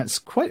 that's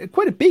quite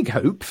a big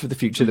hope for the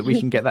future that we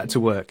can get that to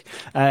work.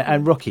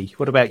 And Rocky,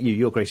 what about you?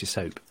 Your greatest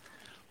hope?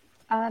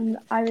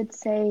 I would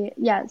say,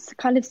 yeah, it's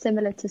kind of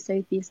similar to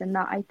Sophie's in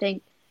that I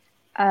think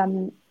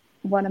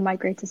one of my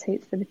greatest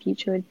hopes for the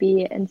future would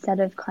be, instead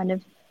of kind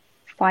of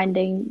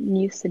finding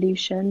new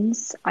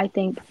solutions, I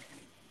think,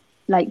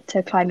 like,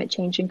 to climate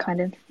change, and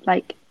kind of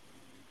like,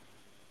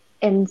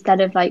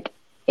 instead of like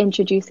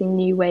introducing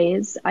new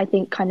ways, I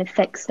think kind of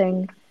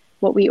fixing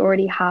what we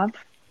already have.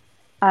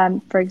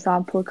 For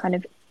example, kind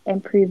of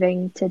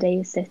improving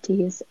today's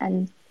cities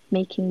and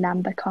making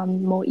them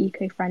become more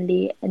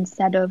eco-friendly,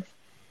 instead of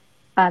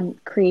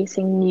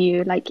creating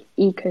new like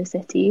eco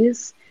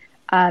cities,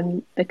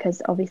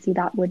 because obviously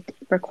that would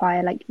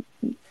require like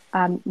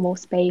more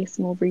space,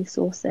 more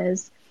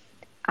resources,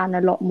 and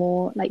a lot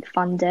more like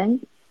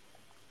funding.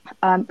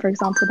 For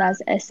example,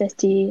 there's a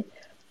city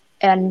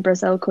in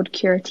Brazil called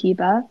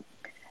Curitiba,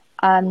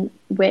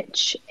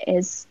 which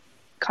is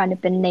kind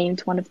of been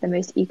named one of the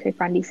most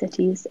eco-friendly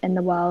cities in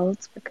the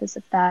world because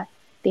of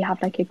they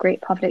have like a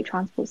great public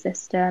transport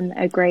system,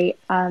 a great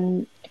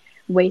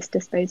waste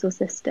disposal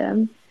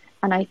system.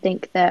 And I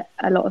think that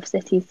a lot of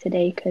cities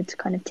today could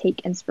kind of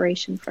take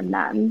inspiration from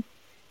them.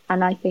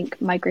 And I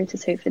think my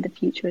greatest hope for the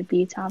future would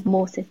be to have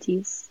more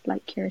cities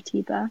like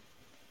Curitiba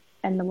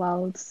in the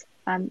world,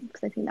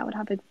 because I think that would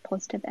have a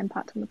positive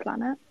impact on the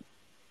planet.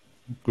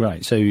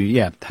 Right. So,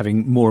 yeah,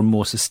 having more and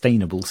more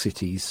sustainable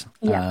cities.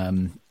 Yeah.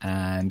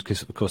 And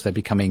because, of course, they're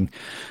becoming,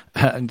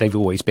 they've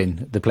always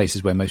been the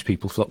places where most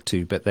people flock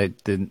to, but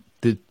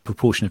the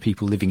proportion of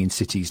people living in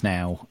cities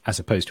now, as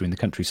opposed to in the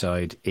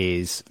countryside,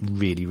 is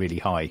really, really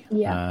high.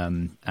 Yeah.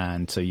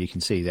 And so you can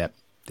see that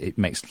it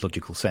makes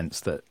logical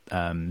sense that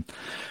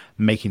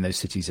making those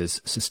cities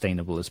as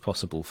sustainable as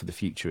possible for the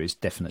future is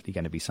definitely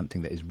going to be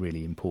something that is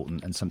really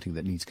important and something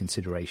that needs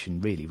consideration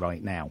really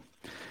right now.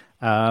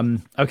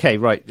 Okay,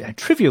 right.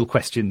 Trivial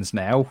questions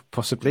now,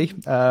 possibly,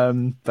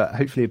 but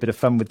hopefully a bit of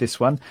fun with this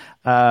one.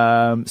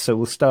 So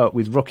we'll start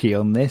with Rocky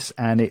on this,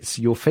 and it's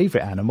your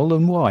favourite animal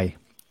and why?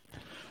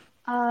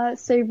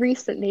 So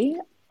recently,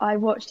 I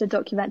watched a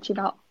documentary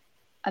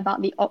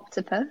about the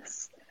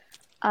octopus.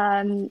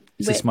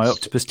 Is this My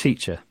Octopus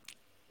Teacher?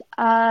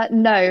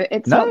 No,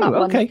 it's not that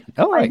one. Okay.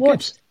 All right,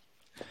 good.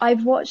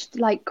 I've watched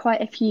like quite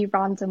a few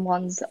random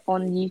ones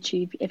on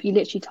YouTube. If you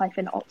literally type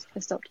in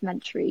octopus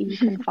documentary, you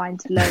can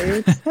find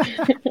loads.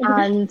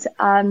 And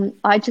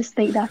I just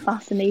think they're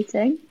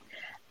fascinating.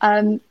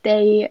 I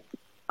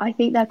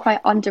think they're quite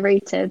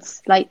underrated.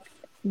 Like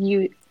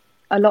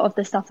a lot of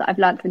the stuff that I've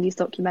learned from these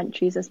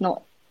documentaries is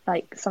not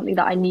like something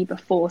that I knew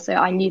before. So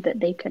I knew that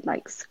they could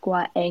like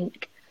squirt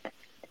ink,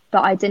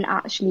 but I didn't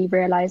actually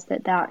realize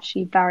that they're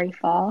actually very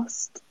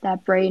fast. Their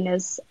brain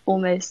is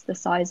almost the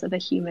size of a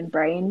human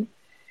brain.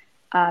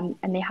 And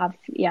they have,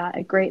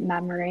 a great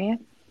memory.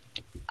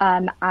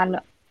 And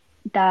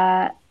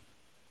they're,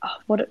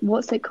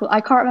 what's it called? I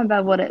can't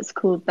remember what it's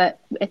called, but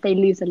if they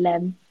lose a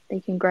limb,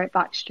 they can grow it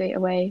back straight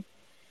away.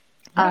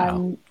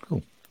 Wow,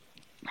 cool.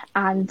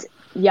 And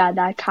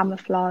their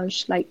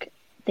camouflage, like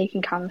they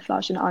can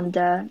camouflage in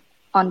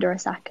under a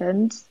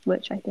second,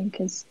 which I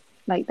think is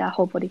like their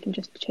whole body can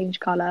just change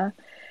color.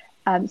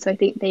 So I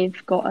think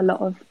they've got a lot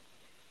of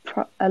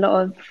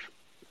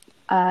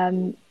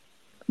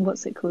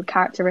what's it called,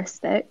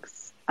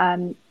 characteristics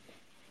that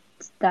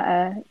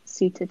are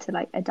suited to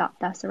like adapt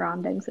their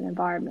surroundings and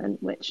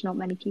environment, which not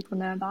many people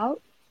know about.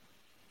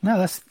 No,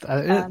 that's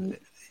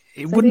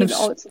it so wouldn't I think have. the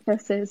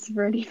octopus is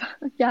really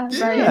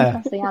very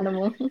interesting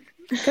animal.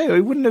 Okay,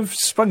 it wouldn't have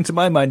sprung to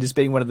my mind as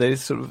being one of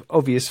those sort of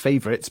obvious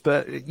favourites,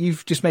 but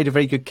you've just made a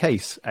very good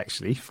case,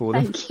 actually, for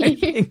them. Thank you. I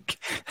think,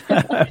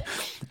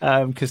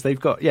 because they've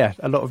got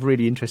a lot of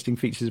really interesting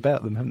features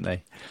about them, haven't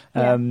they?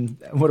 Yeah.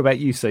 What about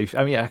you, Sophie?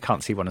 I mean, I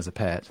can't see one as a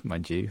pet,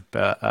 mind you,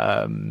 but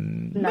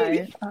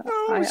No,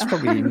 it's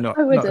probably not.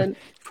 I wouldn't.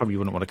 Probably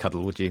wouldn't want to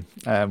cuddle, would you?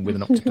 With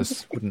an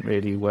octopus, wouldn't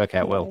really work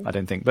out well, I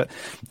don't think. But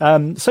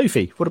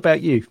Sophie, what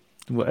about you?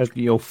 What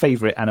your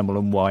favourite animal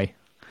and why?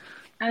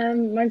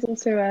 Mine's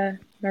also a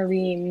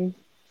marine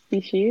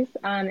species,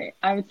 and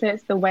I would say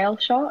it's the whale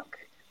shark.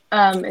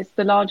 It's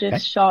the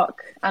largest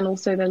shark and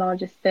also the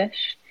largest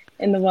fish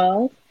in the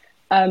world.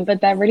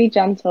 But they're really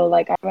gentle.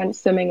 Like I went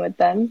swimming with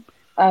them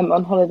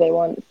on holiday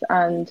once,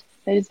 and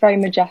they're just very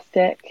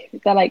majestic.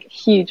 They're like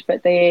huge,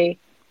 but they're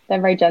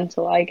very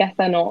gentle. I guess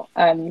they're not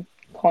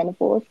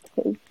carnivores,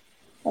 because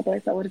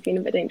otherwise that would have been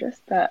a bit dangerous.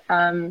 But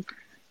I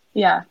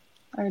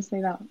would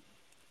say that.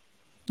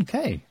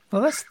 Okay,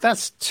 well,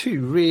 that's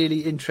two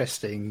really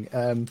interesting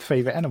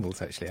favourite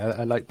animals, actually.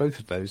 I like both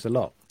of those a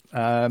lot.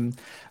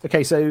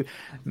 Okay, so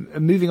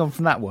moving on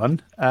from that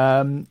one,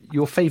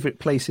 your favourite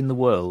place in the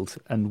world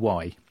and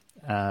why?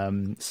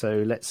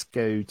 So let's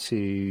go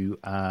to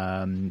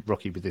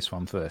Rocky with this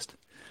one first.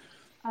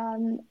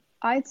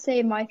 I'd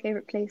say my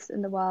favourite place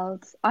in the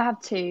world, I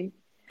have two.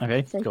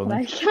 Okay, so go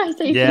on. Can I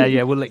say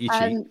yeah, we'll let you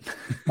cheat.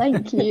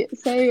 Thank you.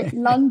 So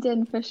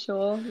London for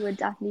sure would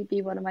definitely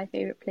be one of my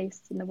favourite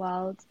places in the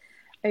world.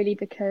 only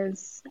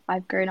because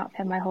I've grown up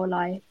here my whole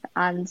life,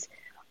 and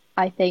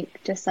I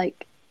think just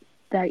like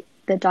the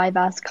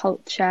diverse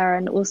culture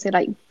and also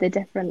like the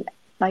different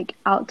like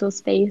outdoor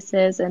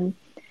spaces and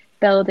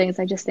buildings,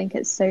 I just think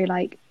it's so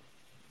like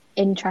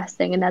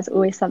interesting, and there's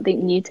always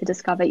something new to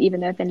discover, even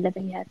though I've been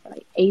living here for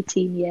like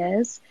 18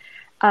 years.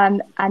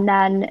 And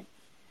then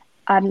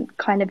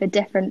kind of a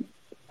different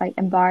like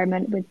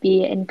environment would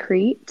be in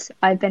Crete.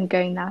 I've been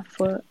going there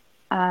for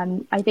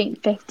I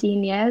think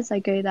 15 years. I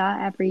go there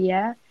every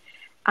year,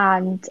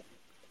 and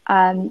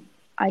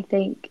I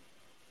think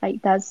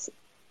like there's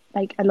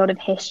like a lot of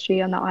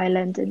history on the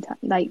island and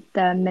like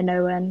the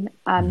Minoan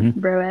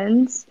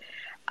ruins,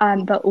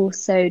 but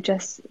also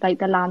just like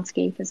the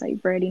landscape is like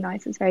really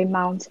nice. It's very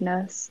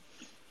mountainous,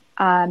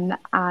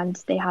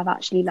 and they have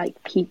actually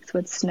like peaks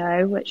with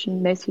snow, which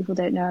most people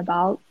don't know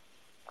about.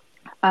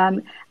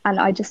 And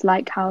I just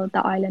like how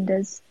the island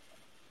is.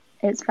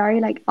 It's very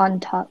like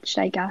untouched,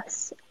 I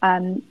guess.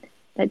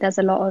 Like there's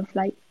a lot of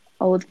like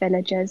old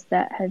villages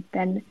that have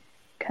been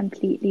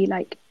completely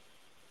like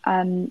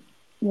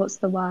what's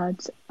the word?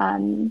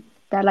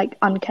 They're like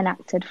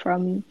unconnected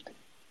from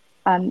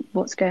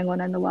what's going on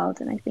in the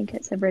world, and I think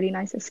it's a really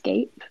nice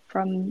escape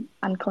from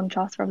and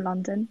contrast from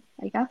London,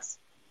 I guess.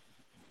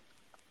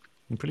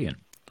 Brilliant.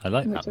 I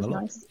like Which that a is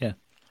lot. nice. Yeah.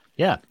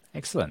 Yeah,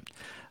 excellent.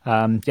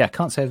 Yeah, I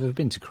can't say I've ever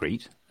been to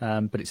Crete,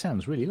 but it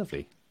sounds really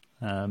lovely.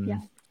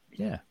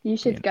 Yeah, you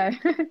should go.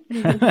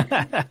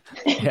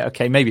 Yeah,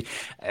 okay, maybe.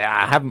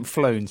 I haven't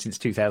flown since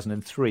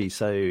 2003,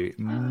 so it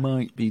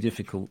might be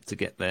difficult to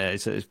get there.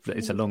 It's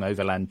a long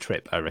overland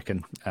trip, I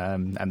reckon,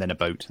 and then a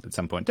boat at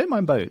some point. Don't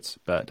mind boats,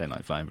 but don't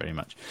like flying very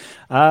much.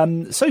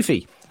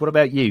 Sophie, what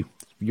about you?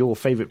 Your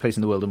favourite place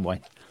in the world and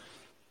why?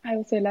 I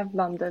also love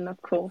London,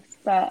 of course,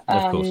 but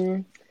Of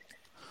course.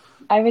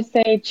 I would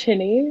say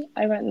Chile.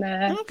 I went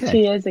there Okay. 2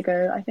 years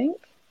ago, I think.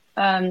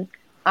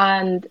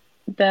 And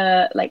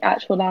the like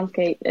actual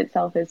landscape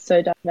itself is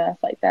so diverse.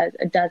 Like there's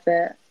a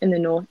desert in the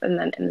north, and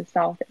then in the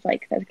south it's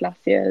like there's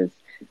glaciers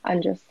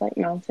and just like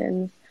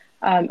mountains.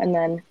 And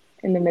then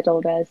in the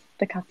middle there's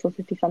the capital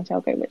city,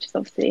 Santiago, which is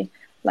obviously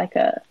like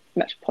a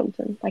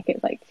metropolitan. Like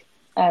it's like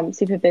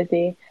super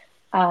busy.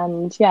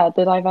 And yeah,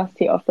 the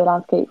diversity of the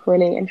landscape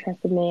really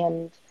interested me,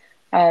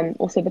 and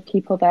also the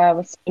people there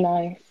were so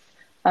nice.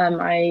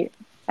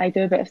 I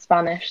do a bit of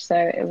Spanish, so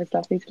it was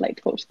lovely to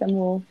like talk to them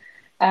all.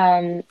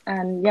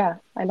 And yeah,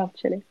 I love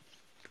Chile.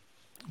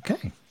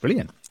 Okay,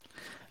 brilliant.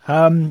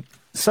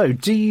 So,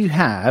 do you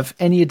have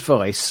any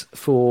advice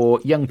for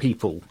young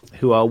people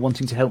who are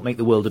wanting to help make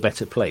the world a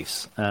better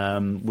place?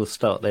 We'll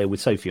start there with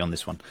Sophie on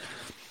this one.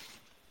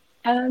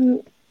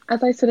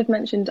 As I sort of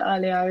mentioned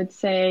earlier, I would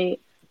say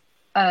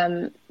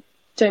don't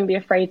be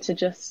afraid to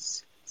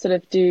just sort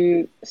of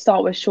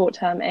start with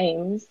short-term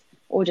aims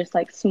or just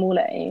like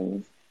smaller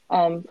aims.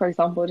 For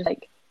example, just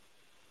like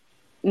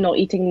not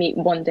eating meat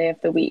one day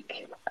of the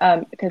week,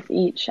 because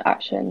each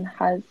action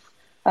has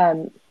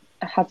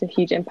a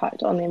huge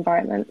impact on the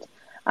environment,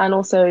 and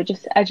also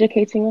just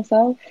educating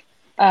yourself,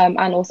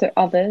 and also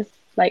others,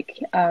 like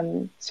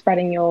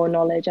spreading your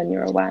knowledge and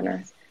your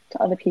awareness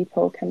to other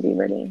people can be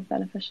really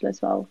beneficial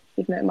as well,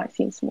 even though it might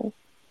seem small.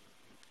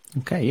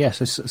 Okay, yeah,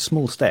 so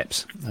small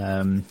steps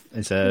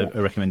is a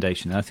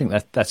recommendation. And I think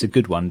that's a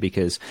good one,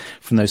 because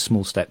from those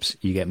small steps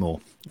you get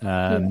more.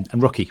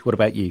 And Rocky, what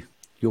about you?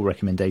 Your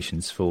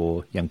recommendations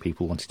for young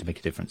people wanting to make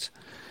a difference?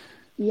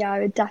 Yeah,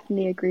 I would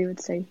definitely agree with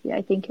Sophie.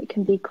 I think it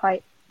can be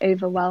quite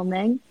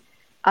overwhelming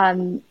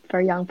for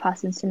a young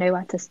person to know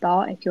where to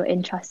start if you're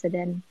interested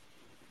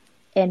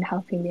in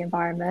helping the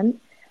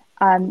environment.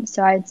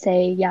 So I'd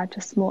say, yeah,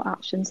 just small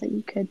actions that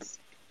you could,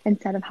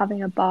 instead of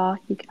having a bath,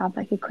 you could have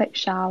like a quick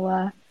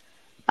shower,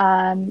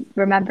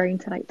 remembering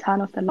to like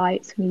turn off the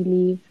lights when you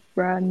leave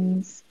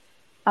rooms,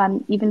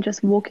 even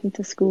just walking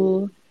to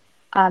school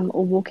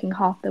or walking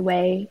half the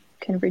way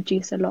can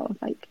reduce a lot of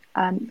like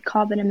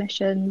carbon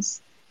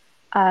emissions,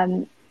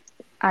 and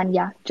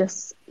yeah,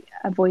 just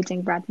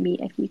avoiding red meat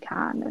if you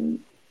can, and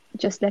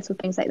just little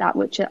things like that,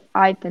 which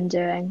I've been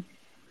doing,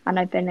 and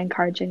I've been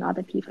encouraging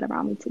other people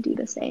around me to do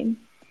the same.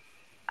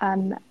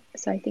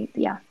 So I think,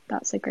 yeah,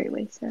 that's a great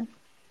way to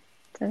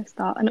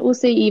start. And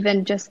also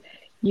even just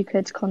you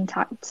could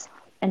contact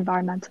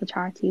environmental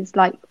charities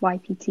like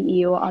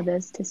YPTE or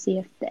others to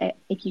see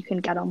if you can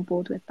get on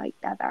board with like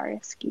their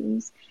various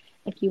schemes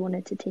if you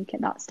wanted to take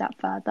it that step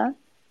further.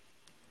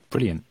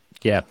 Brilliant.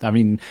 Yeah, I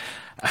mean,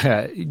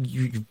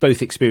 you've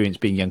both experienced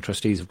being young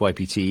trustees of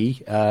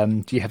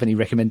YPTE. Do you have any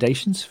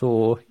recommendations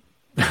for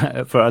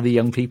other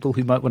young people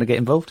who might want to get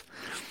involved?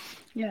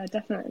 Yeah,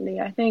 definitely.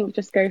 I think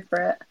just go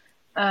for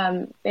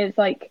it. It's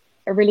like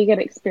a really good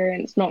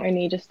experience, not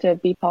only just to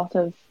be part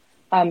of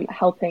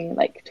helping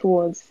like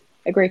towards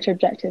a greater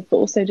objective, but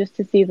also just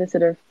to see the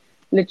sort of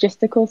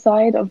logistical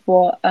side of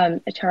what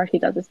a charity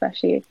does,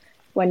 especially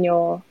when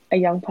you're a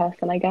young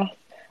person, I guess.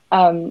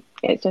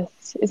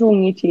 It's all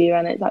new to you,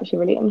 and it's actually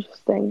really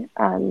interesting,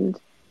 and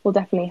will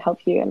definitely help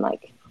you in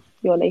like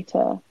your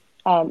later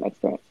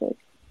experiences.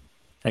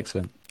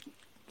 Excellent.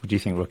 What do you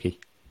think, Rocky?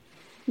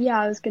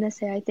 Yeah, I was going to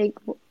say, I think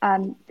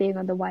being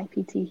on the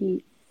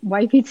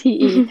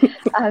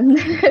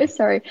YPTE,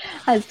 sorry,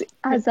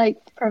 has like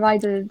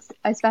provided,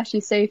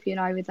 especially Sophie and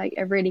I, with like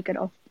a really good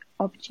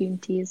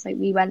opportunities. Like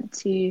we went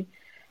to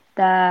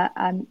the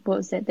what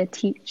was it, the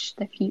Teach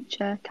the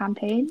Future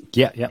campaign.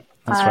 Yeah,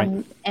 that's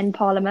right. In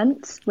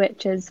Parliament,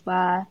 which is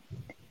where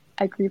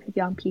a group of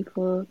young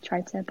people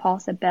tried to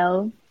pass a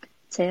bill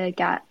to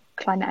get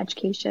climate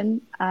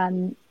education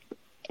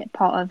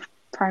part of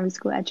primary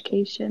school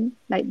education,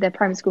 like the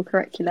primary school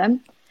curriculum.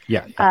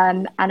 Yeah.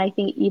 And I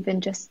think even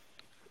just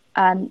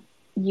there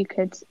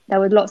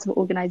were lots of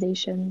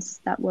organisations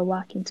that were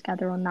working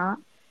together on that.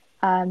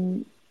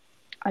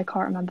 I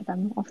can't remember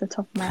them off the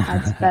top of my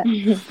head, but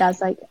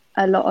there's like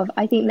a lot of,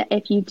 I think that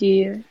if you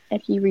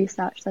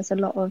research, there's a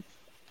lot of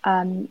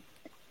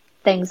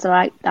things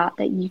like that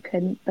you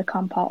can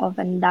become part of,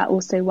 and that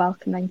also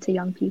welcoming to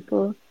young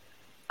people.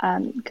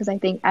 Because I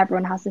think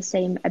everyone has the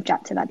same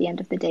objective at the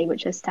end of the day,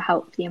 which is to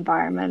help the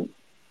environment.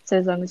 So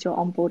as long as you're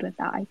on board with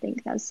that, I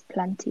think there's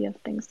plenty of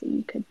things that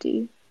you could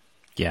do.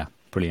 Yeah,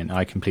 brilliant.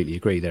 I completely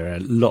agree. There are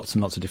lots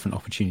and lots of different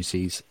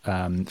opportunities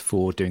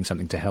for doing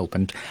something to help.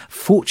 And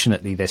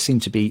fortunately, there seem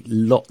to be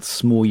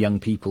lots more young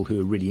people who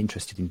are really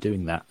interested in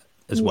doing that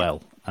as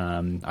well.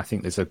 I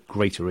think there's a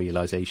greater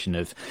realisation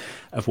of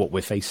what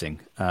we're facing.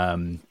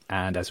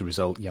 And as a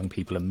result, young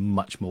people are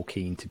much more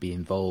keen to be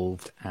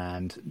involved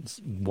and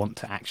want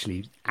to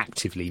actually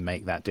actively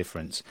make that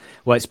difference.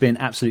 Well, it's been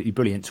absolutely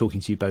brilliant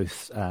talking to you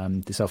both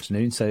this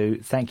afternoon. So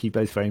thank you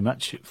both very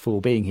much for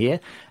being here,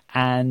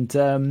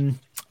 and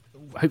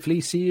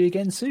hopefully see you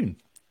again soon.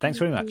 Thanks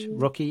very much,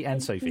 Rocky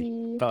and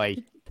Sophie.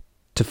 Bye.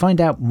 To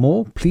find out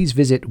more, please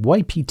visit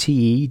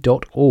ypte.org.uk.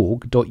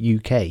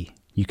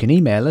 You can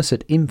email us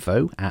at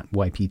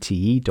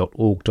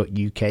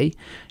info@ypte.org.uk.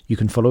 You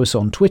can follow us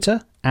on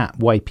Twitter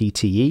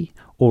 @YPTE,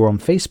 or on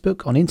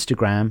Facebook, on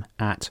Instagram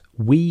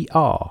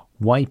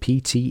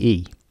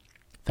 @WeAreYPTE.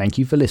 Thank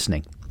you for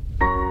listening.